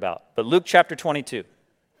you've heard about. But Luke chapter 22.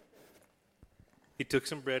 He took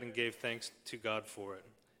some bread and gave thanks to God for it.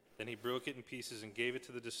 Then he broke it in pieces and gave it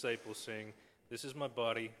to the disciples, saying, this is my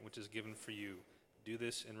body, which is given for you. Do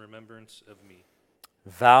this in remembrance of me.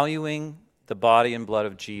 Valuing the body and blood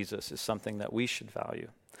of Jesus is something that we should value.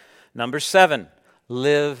 Number 7,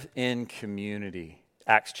 live in community.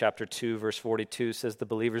 Acts chapter 2, verse 42 says the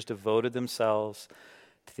believers devoted themselves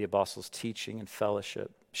to the apostles' teaching and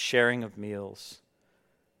fellowship, sharing of meals,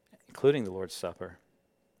 including the Lord's Supper,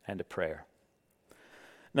 and to prayer.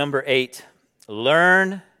 Number 8,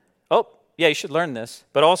 learn. Oh, yeah, you should learn this,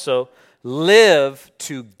 but also live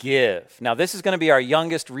to give. Now, this is going to be our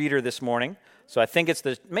youngest reader this morning, so I think it's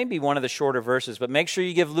maybe one of the shorter verses, but make sure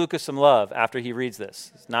you give Lucas some love after he reads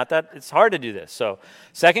this. It's not that it's hard to do this. So,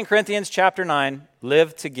 2 Corinthians chapter 9,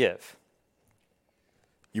 live to give.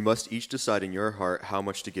 You must each decide in your heart how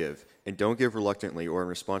much to give, and don't give reluctantly or in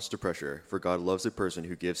response to pressure, for God loves a person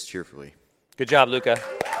who gives cheerfully. Good job, Luca.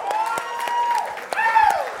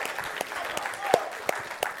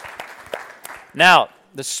 Now,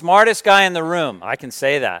 the smartest guy in the room, I can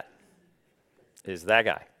say that, is that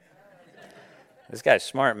guy. This guy's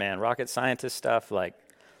smart, man. Rocket scientist stuff, I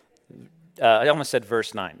almost said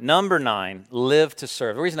verse 9. Number 9, live to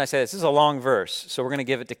serve. The reason I say this is a long verse, so we're going to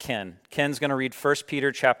give it to Ken. Ken's going to read 1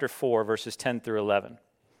 Peter chapter 4, verses 10 through 11.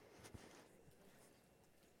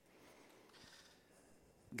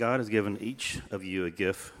 God has given each of you a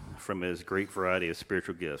gift from his great variety of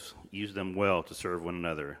spiritual gifts. Use them well to serve one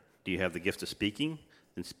another. Do you have the gift of speaking?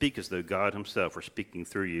 Then speak as though God himself were speaking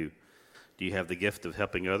through you. Do you have the gift of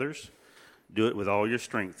helping others? Do it with all your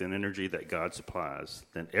strength and energy that God supplies.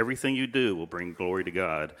 Then everything you do will bring glory to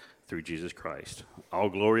God through Jesus Christ. All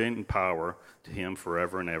glory and power to him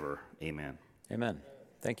forever and ever. Amen. Amen.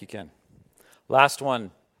 Thank you, Ken. Last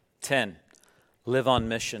one, 10, live on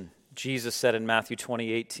mission. Jesus said in Matthew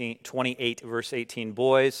 28, verse 18,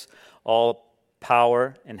 boys, all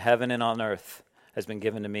power in heaven and on earth has been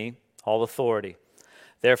given to me, all authority.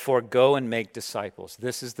 Therefore, go and make disciples.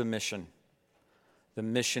 This is the mission. The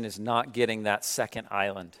mission is not getting that second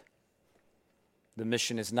island. The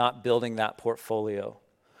mission is not building that portfolio.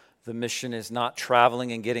 The mission is not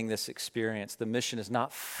traveling and getting this experience. The mission is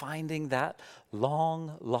not finding that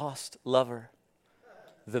long-lost lover.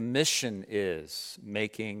 The mission is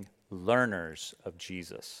making learners of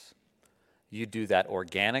Jesus. You do that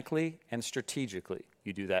organically and strategically.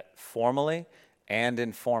 You do that formally and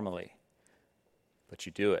informally. But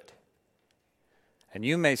you do it. And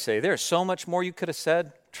you may say, there's so much more you could have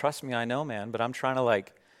said. Trust me, I know, man, but I'm trying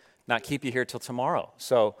to not keep you here till tomorrow.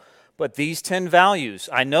 But these 10 values,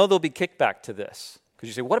 I know there'll be kickback to this. Because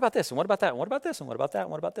you say, what about this? And what about that? And what about this? And what about that? And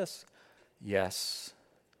what about this? Yes.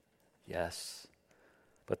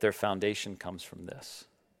 But their foundation comes from this.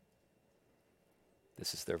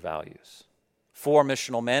 This is their values. 4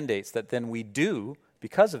 missional mandates that then we do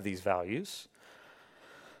because of these values.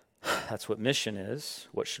 That's what mission is.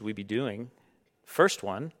 What should we be doing? First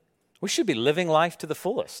one, we should be living life to the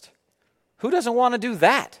fullest. Who doesn't want to do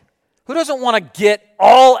that? Who doesn't want to get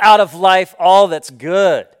all out of life, all that's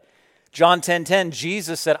good? John 10:10,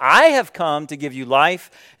 Jesus said, I have come to give you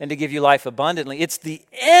life and to give you life abundantly. It's the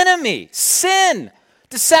enemy, sin,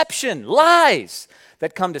 deception, lies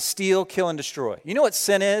that come to steal, kill, and destroy. You know what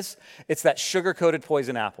sin is? It's that sugar-coated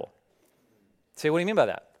poison apple. Say, what do you mean by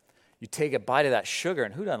that? You take a bite of that sugar,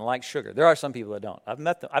 and who doesn't like sugar? There are some people that don't. I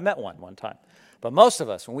met one time. But most of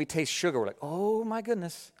us, when we taste sugar, we're like, oh my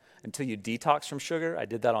goodness. Until you detox from sugar. I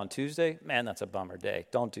did that on Tuesday. Man, that's a bummer day.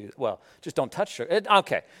 Just don't touch sugar.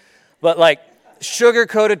 Okay. But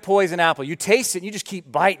sugar-coated poison apple. You taste it and you just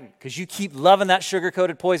keep biting because you keep loving that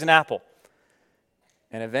sugar-coated poison apple.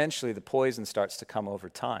 And eventually the poison starts to come over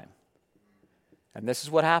time. And this is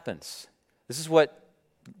what happens. This is what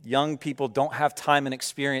young people don't have time and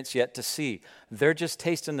experience yet to see. They're just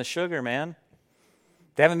tasting the sugar, man.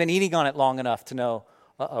 They haven't been eating on it long enough to know,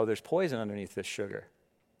 there's poison underneath this sugar.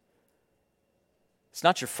 It's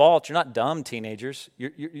not your fault. You're not dumb, teenagers.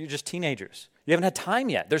 You're just teenagers. You haven't had time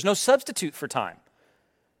yet. There's no substitute for time.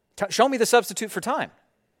 Show me the substitute for time.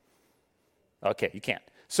 Okay, you can't.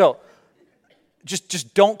 So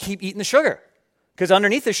just don't keep eating the sugar because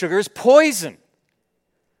underneath the sugar is poison.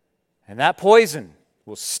 And that poison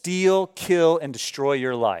will steal, kill, and destroy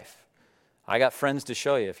your life. I got friends to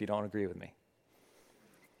show you if you don't agree with me.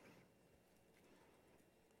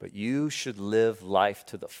 But you should live life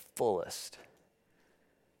to the fullest.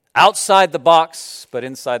 Outside the box, but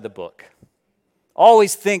inside the book.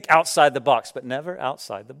 Always think outside the box, but never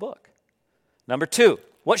outside the book. Number 2,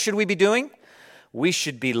 what should we be doing? We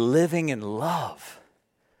should be living in love.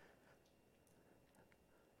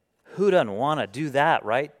 Who doesn't want to do that,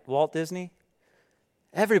 right, Walt Disney?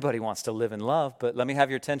 Everybody wants to live in love, but let me have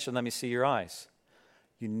your attention, let me see your eyes.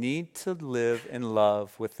 You need to live in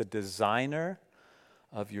love with the designer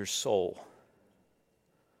of your soul.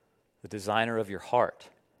 the designer of your heart.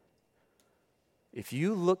 If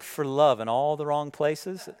you look for love in all the wrong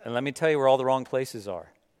places, and let me tell you where all the wrong places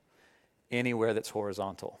are, anywhere that's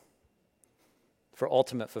horizontal for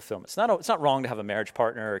ultimate fulfillment. It's not wrong to have a marriage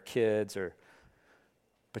partner or kids,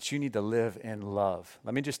 but you need to live in love.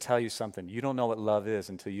 Let me just tell you something. You don't know what love is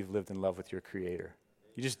until you've lived in love with your Creator.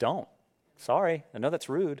 You just don't. Sorry, I know that's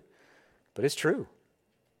rude, but it's true.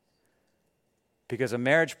 Because a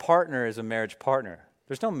marriage partner is a marriage partner.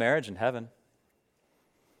 There's no marriage in heaven.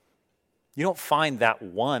 You don't find that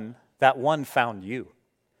one. That one found you.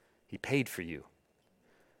 He paid for you.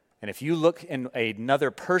 And if you look in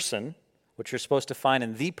another person, what you're supposed to find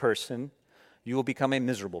in the person, you will become a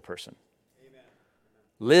miserable person. Amen.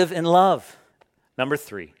 Live in love. Number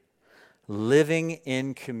 3, living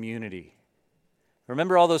in community.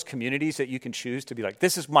 Remember all those communities that you can choose to be like,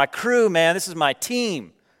 this is my crew, man, this is my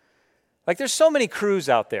team. Like there's so many crews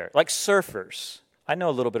out there, like surfers. I know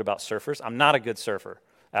a little bit about surfers. I'm not a good surfer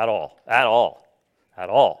at all.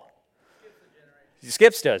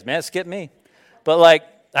 Skips does, man, skip me. But like,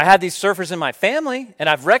 I had these surfers in my family, and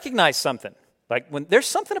I've recognized something. Like when there's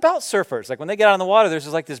something about surfers, like when they get out on the water, there's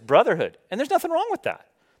just like this brotherhood, and there's nothing wrong with that.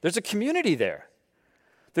 There's a community there.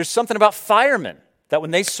 There's something about firemen that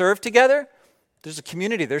when they serve together, there's a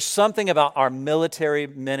community. There's something about our military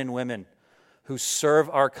men and women who serve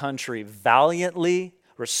our country valiantly,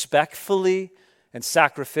 respectfully, and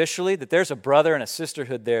sacrificially, that there's a brother and a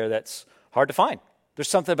sisterhood there that's hard to find. There's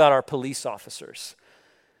something about our police officers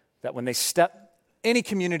that when they step, any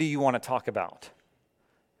community you want to talk about,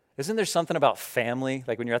 isn't there something about family?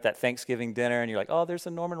 Like when you're at that Thanksgiving dinner and you're like, oh, there's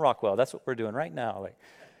a Norman Rockwell. That's what we're doing right now.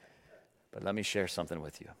 But let me share something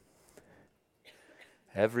with you.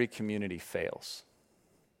 Every community fails.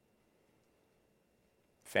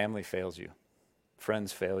 Family fails you.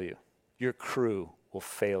 Friends fail you. Your crew will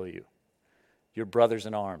fail you. Your brothers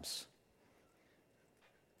in arms,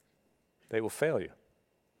 they will fail you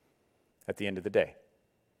at the end of the day.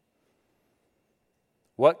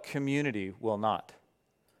 What community will not?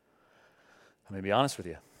 I'm going to be honest with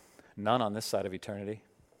you. None on this side of eternity.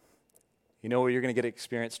 You know where you're going to get to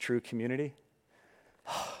experience true community?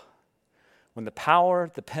 When the power,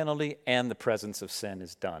 the penalty, and the presence of sin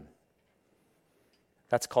is done.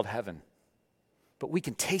 That's called heaven. But we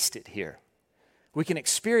can taste it here. We can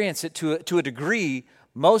experience it to a degree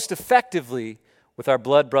most effectively with our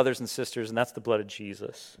blood brothers and sisters, and that's the blood of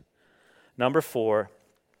Jesus. Number 4,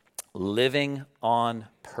 living on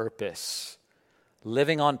purpose.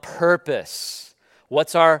 Living on purpose.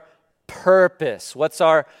 What's our purpose? What's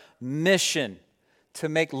our mission? To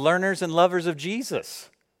make learners and lovers of Jesus.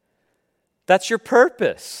 That's your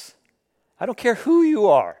purpose. I don't care who you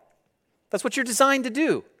are. That's what you're designed to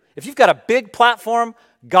do. If you've got a big platform,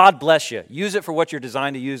 God bless you. Use it for what you're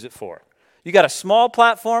designed to use it for. You got a small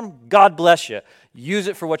platform, God bless you. Use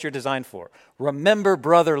it for what you're designed for. Remember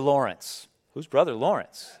Brother Lawrence. Who's Brother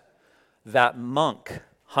Lawrence? That monk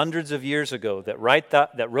hundreds of years ago that wrote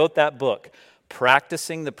that book,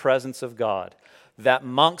 Practicing the Presence of God. That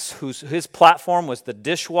monk's his platform was the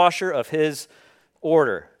dishwasher of his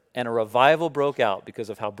order, and a revival broke out because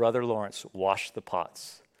of how Brother Lawrence washed the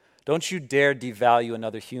pots. Don't you dare devalue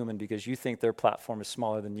another human because you think their platform is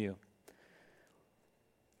smaller than you.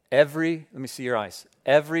 Let me see your eyes.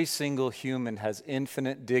 Every single human has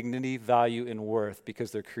infinite dignity, value, and worth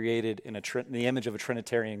because they're created in the image of a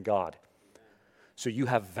Trinitarian God. So you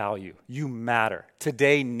have value. You matter.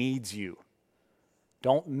 Today needs you.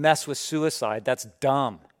 Don't mess with suicide. That's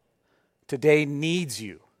dumb. Today needs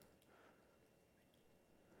you.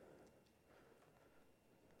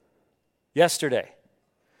 Yesterday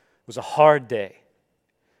was a hard day.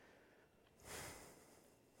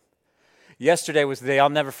 Yesterday was the day I'll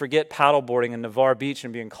never forget, paddleboarding in Navarre Beach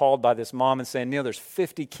and being called by this mom and saying, Neil, there's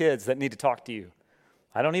 50 kids that need to talk to you.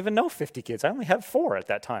 I don't even know 50 kids. I only have 4 at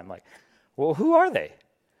that time. Like, well, who are they?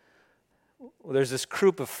 Well, there's this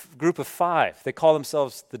group of 5. They call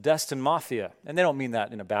themselves the Destin Mafia. And they don't mean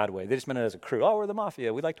that in a bad way. They just meant it as a crew. Oh, we're the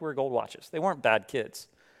Mafia. We like to wear gold watches. They weren't bad kids.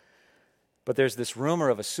 But there's this rumor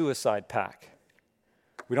of a suicide pact.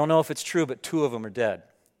 We don't know if it's true, but 2 of them are dead.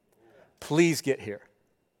 Please get here.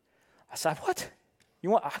 I said, what?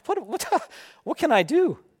 What can I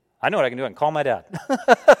do? I know what I can do. I can call my dad.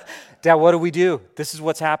 Dad, what do we do? This is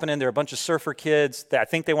what's happening. There are a bunch of surfer kids. I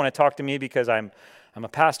think they want to talk to me because I'm a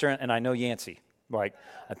pastor and I know Yancey. Like,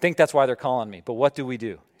 I think that's why they're calling me. But what do?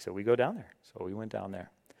 He said, we go down there. So we went down there.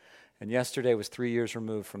 And yesterday was 3 years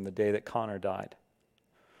removed from the day that Connor died.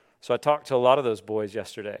 So I talked to a lot of those boys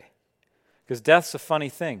yesterday. Because death's a funny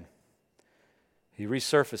thing. He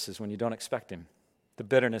resurfaces when you don't expect him. The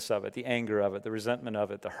bitterness of it, the anger of it, the resentment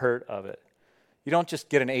of it, the hurt of it. You don't just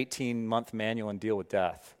get an 18-month manual and deal with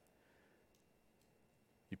death.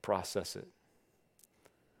 You process it.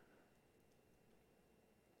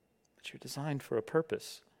 But you're designed for a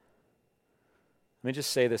purpose. Let me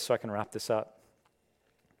just say this so I can wrap this up.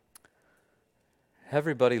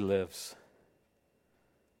 Everybody lives,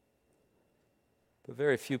 but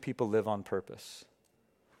very few people live on purpose.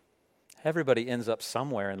 Everybody ends up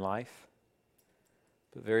somewhere in life,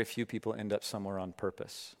 but very few people end up somewhere on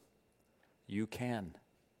purpose. You can.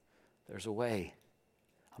 There's a way.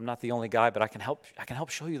 I'm not the only guy, but I can help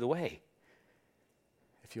show you the way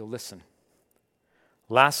if you'll listen.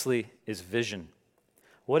 Lastly is vision.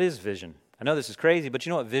 What is vision? I know this is crazy, but you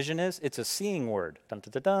know what vision is? It's a seeing word. Dun,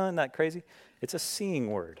 dun, dun, dun, that crazy? It's a seeing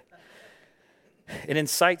word. It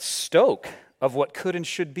incites stoke of what could and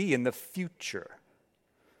should be in the future.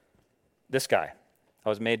 This guy, I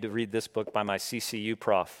was made to read this book by my CCU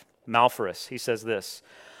prof, Malphorus. He says this: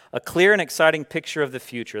 a clear and exciting picture of the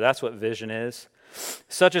future. That's what vision is.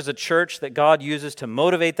 Such as a church that God uses to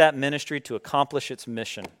motivate that ministry to accomplish its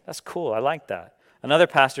mission. That's cool. I like that. Another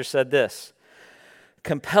pastor said this: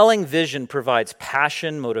 compelling vision provides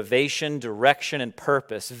passion, motivation, direction, and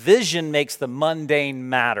purpose. Vision makes the mundane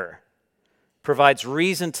matter, provides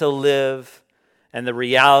reason to live, and the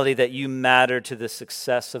reality that you matter to the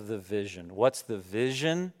success of the vision. What's the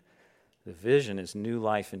vision? The vision is new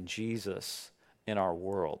life in Jesus in our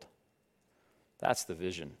world. That's the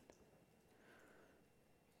vision.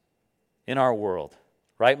 In our world.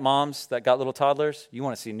 Right, moms that got little toddlers? You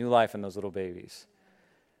want to see new life in those little babies.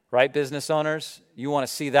 Right, business owners? You want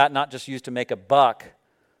to see that not just used to make a buck,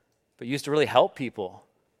 but used to really help people.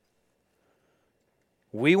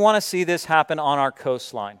 We want to see this happen on our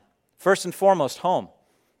coastline. First and foremost, home.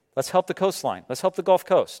 Let's help the coastline. Let's help the Gulf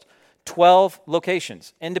Coast. 12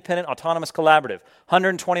 locations, independent, autonomous, collaborative,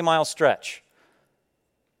 120-mile stretch.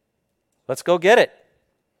 Let's go get it.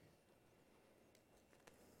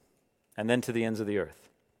 And then to the ends of the earth.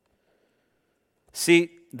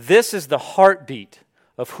 See, this is the heartbeat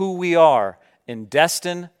of who we are in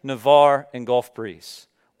Destin, Navarre, and Gulf Breeze.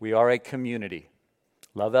 We are a community.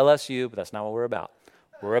 Love LSU, but that's not what we're about.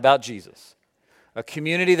 We're about Jesus. A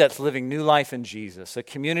community that's living new life in Jesus. A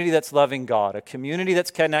community that's loving God. A community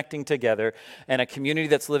that's connecting together. And a community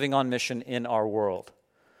that's living on mission in our world.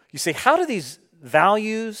 You say, how do these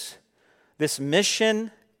values, this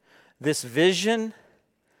mission, this vision,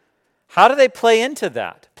 how do they play into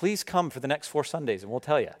that? Please come for the next 4 Sundays and we'll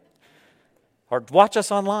tell you. Or watch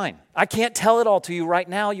us online. I can't tell it all to you right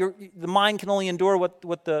now. The mind can only endure what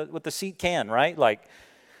the seat can, right? Like,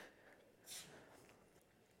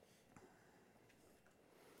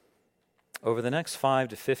 over the next 5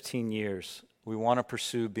 to 15 years, we want to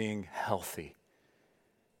pursue being healthy.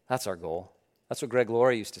 That's our goal. That's what Greg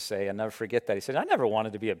Laurie used to say. I'll never forget that. He said, I never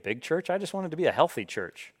wanted to be a big church. I just wanted to be a healthy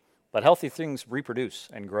church. But healthy things reproduce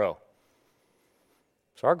and grow.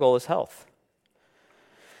 So our goal is health.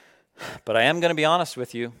 But I am going to be honest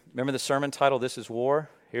with you. Remember the sermon title, This is War?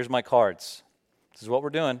 Here's my cards. This is what we're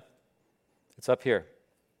doing. It's up here.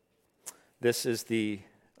 This is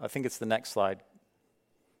I think it's the next slide.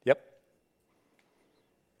 Yep.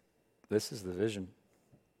 This is the vision.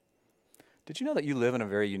 Did you know that you live in a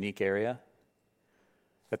very unique area?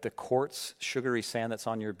 That the quartz, sugary sand that's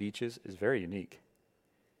on your beaches is very unique.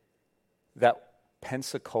 That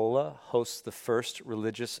Pensacola hosts the first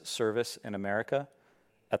religious service in America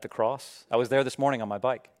at the cross. I was there this morning on my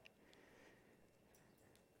bike.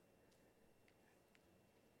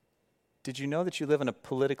 Did you know that you live in a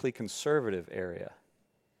politically conservative area?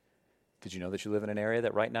 Did you know that you live in an area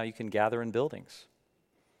that right now you can gather in buildings?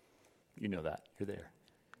 You know that. You're there.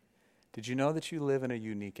 Did you know that you live in a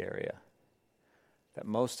unique area that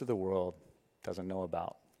most of the world doesn't know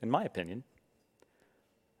about? In my opinion,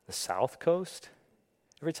 the South Coast.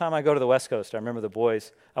 Every time I go to the West Coast, I remember the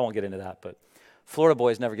boys, I won't get into that, but Florida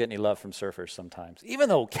boys never get any love from surfers sometimes. Even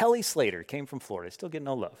though Kelly Slater came from Florida, they still get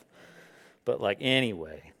no love. But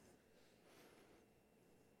anyway,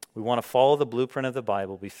 we want to follow the blueprint of the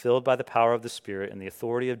Bible, be filled by the power of the Spirit and the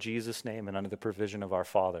authority of Jesus' name and under the provision of our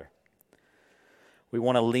Father. We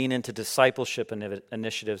want to lean into discipleship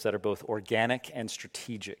initiatives that are both organic and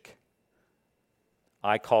strategic.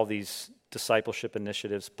 I call these discipleship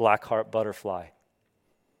initiatives Black Heart Butterfly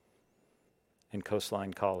in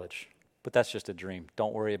Coastline College. But that's just a dream.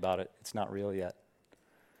 Don't worry about it. It's not real yet.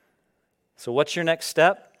 So what's your next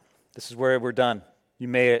step? This is where we're done. You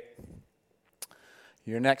made it.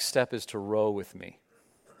 Your next step is to row with me.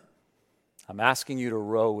 I'm asking you to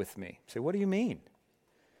row with me. You say, what do you mean?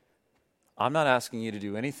 I'm not asking you to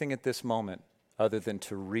do anything at this moment other than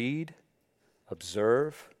to read,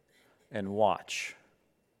 observe, and watch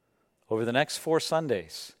Over the next 4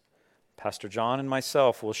 Sundays, Pastor John and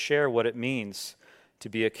myself will share what it means to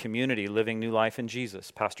be a community living new life in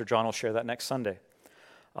Jesus. Pastor John will share that next Sunday.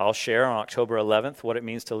 I'll share on October 11th what it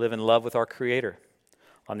means to live in love with our Creator.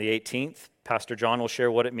 On the 18th, Pastor John will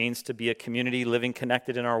share what it means to be a community living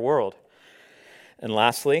connected in our world. And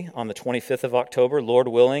lastly, on the 25th of October, Lord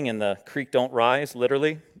willing, and the creek don't rise,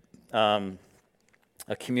 literally, a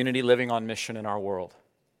community living on mission in our world.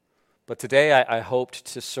 But today I hoped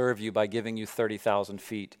to serve you by giving you 30,000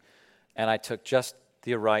 feet, and I took just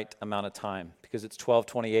the right amount of time because it's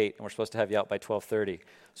 12:28 and we're supposed to have you out by 12:30.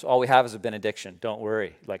 So all we have is a benediction. Don't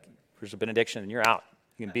worry. Like, there's a benediction and you're out.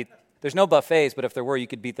 You can beat. There's no buffets, but if there were, you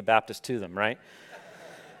could beat the Baptists to them, right?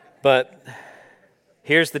 But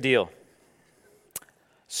here's the deal.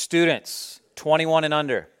 Students, 21 and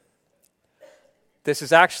under, this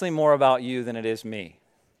is actually more about you than it is me.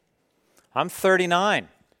 I'm 39.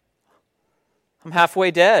 I'm halfway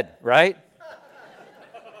dead, right?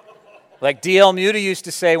 Like D.L. Moody used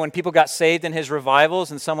to say when people got saved in his revivals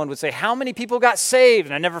and someone would say, how many people got saved?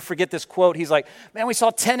 And I never forget this quote. He's like, man, we saw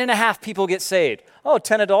 10 and a half people get saved. Oh,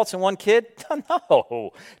 10 adults and 1 kid?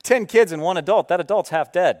 No, 10 kids and 1 adult. That adult's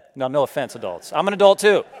half dead. No offense, adults. I'm an adult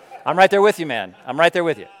too. I'm right there with you, man. I'm right there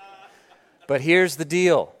with you. But here's the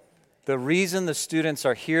deal. The reason the students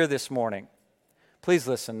are here this morning, please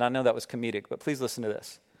listen. I know that was comedic, but please listen to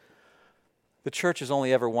this. The church is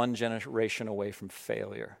only ever 1 generation away from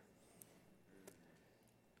failure.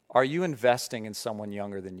 Are you investing in someone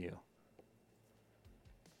younger than you?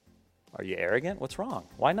 Are you arrogant? What's wrong?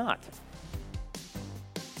 Why not?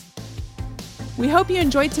 We hope you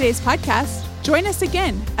enjoyed today's podcast. Join us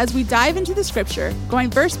again as we dive into the scripture,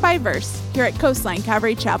 going verse by verse here at Coastline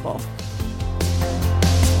Calvary Chapel.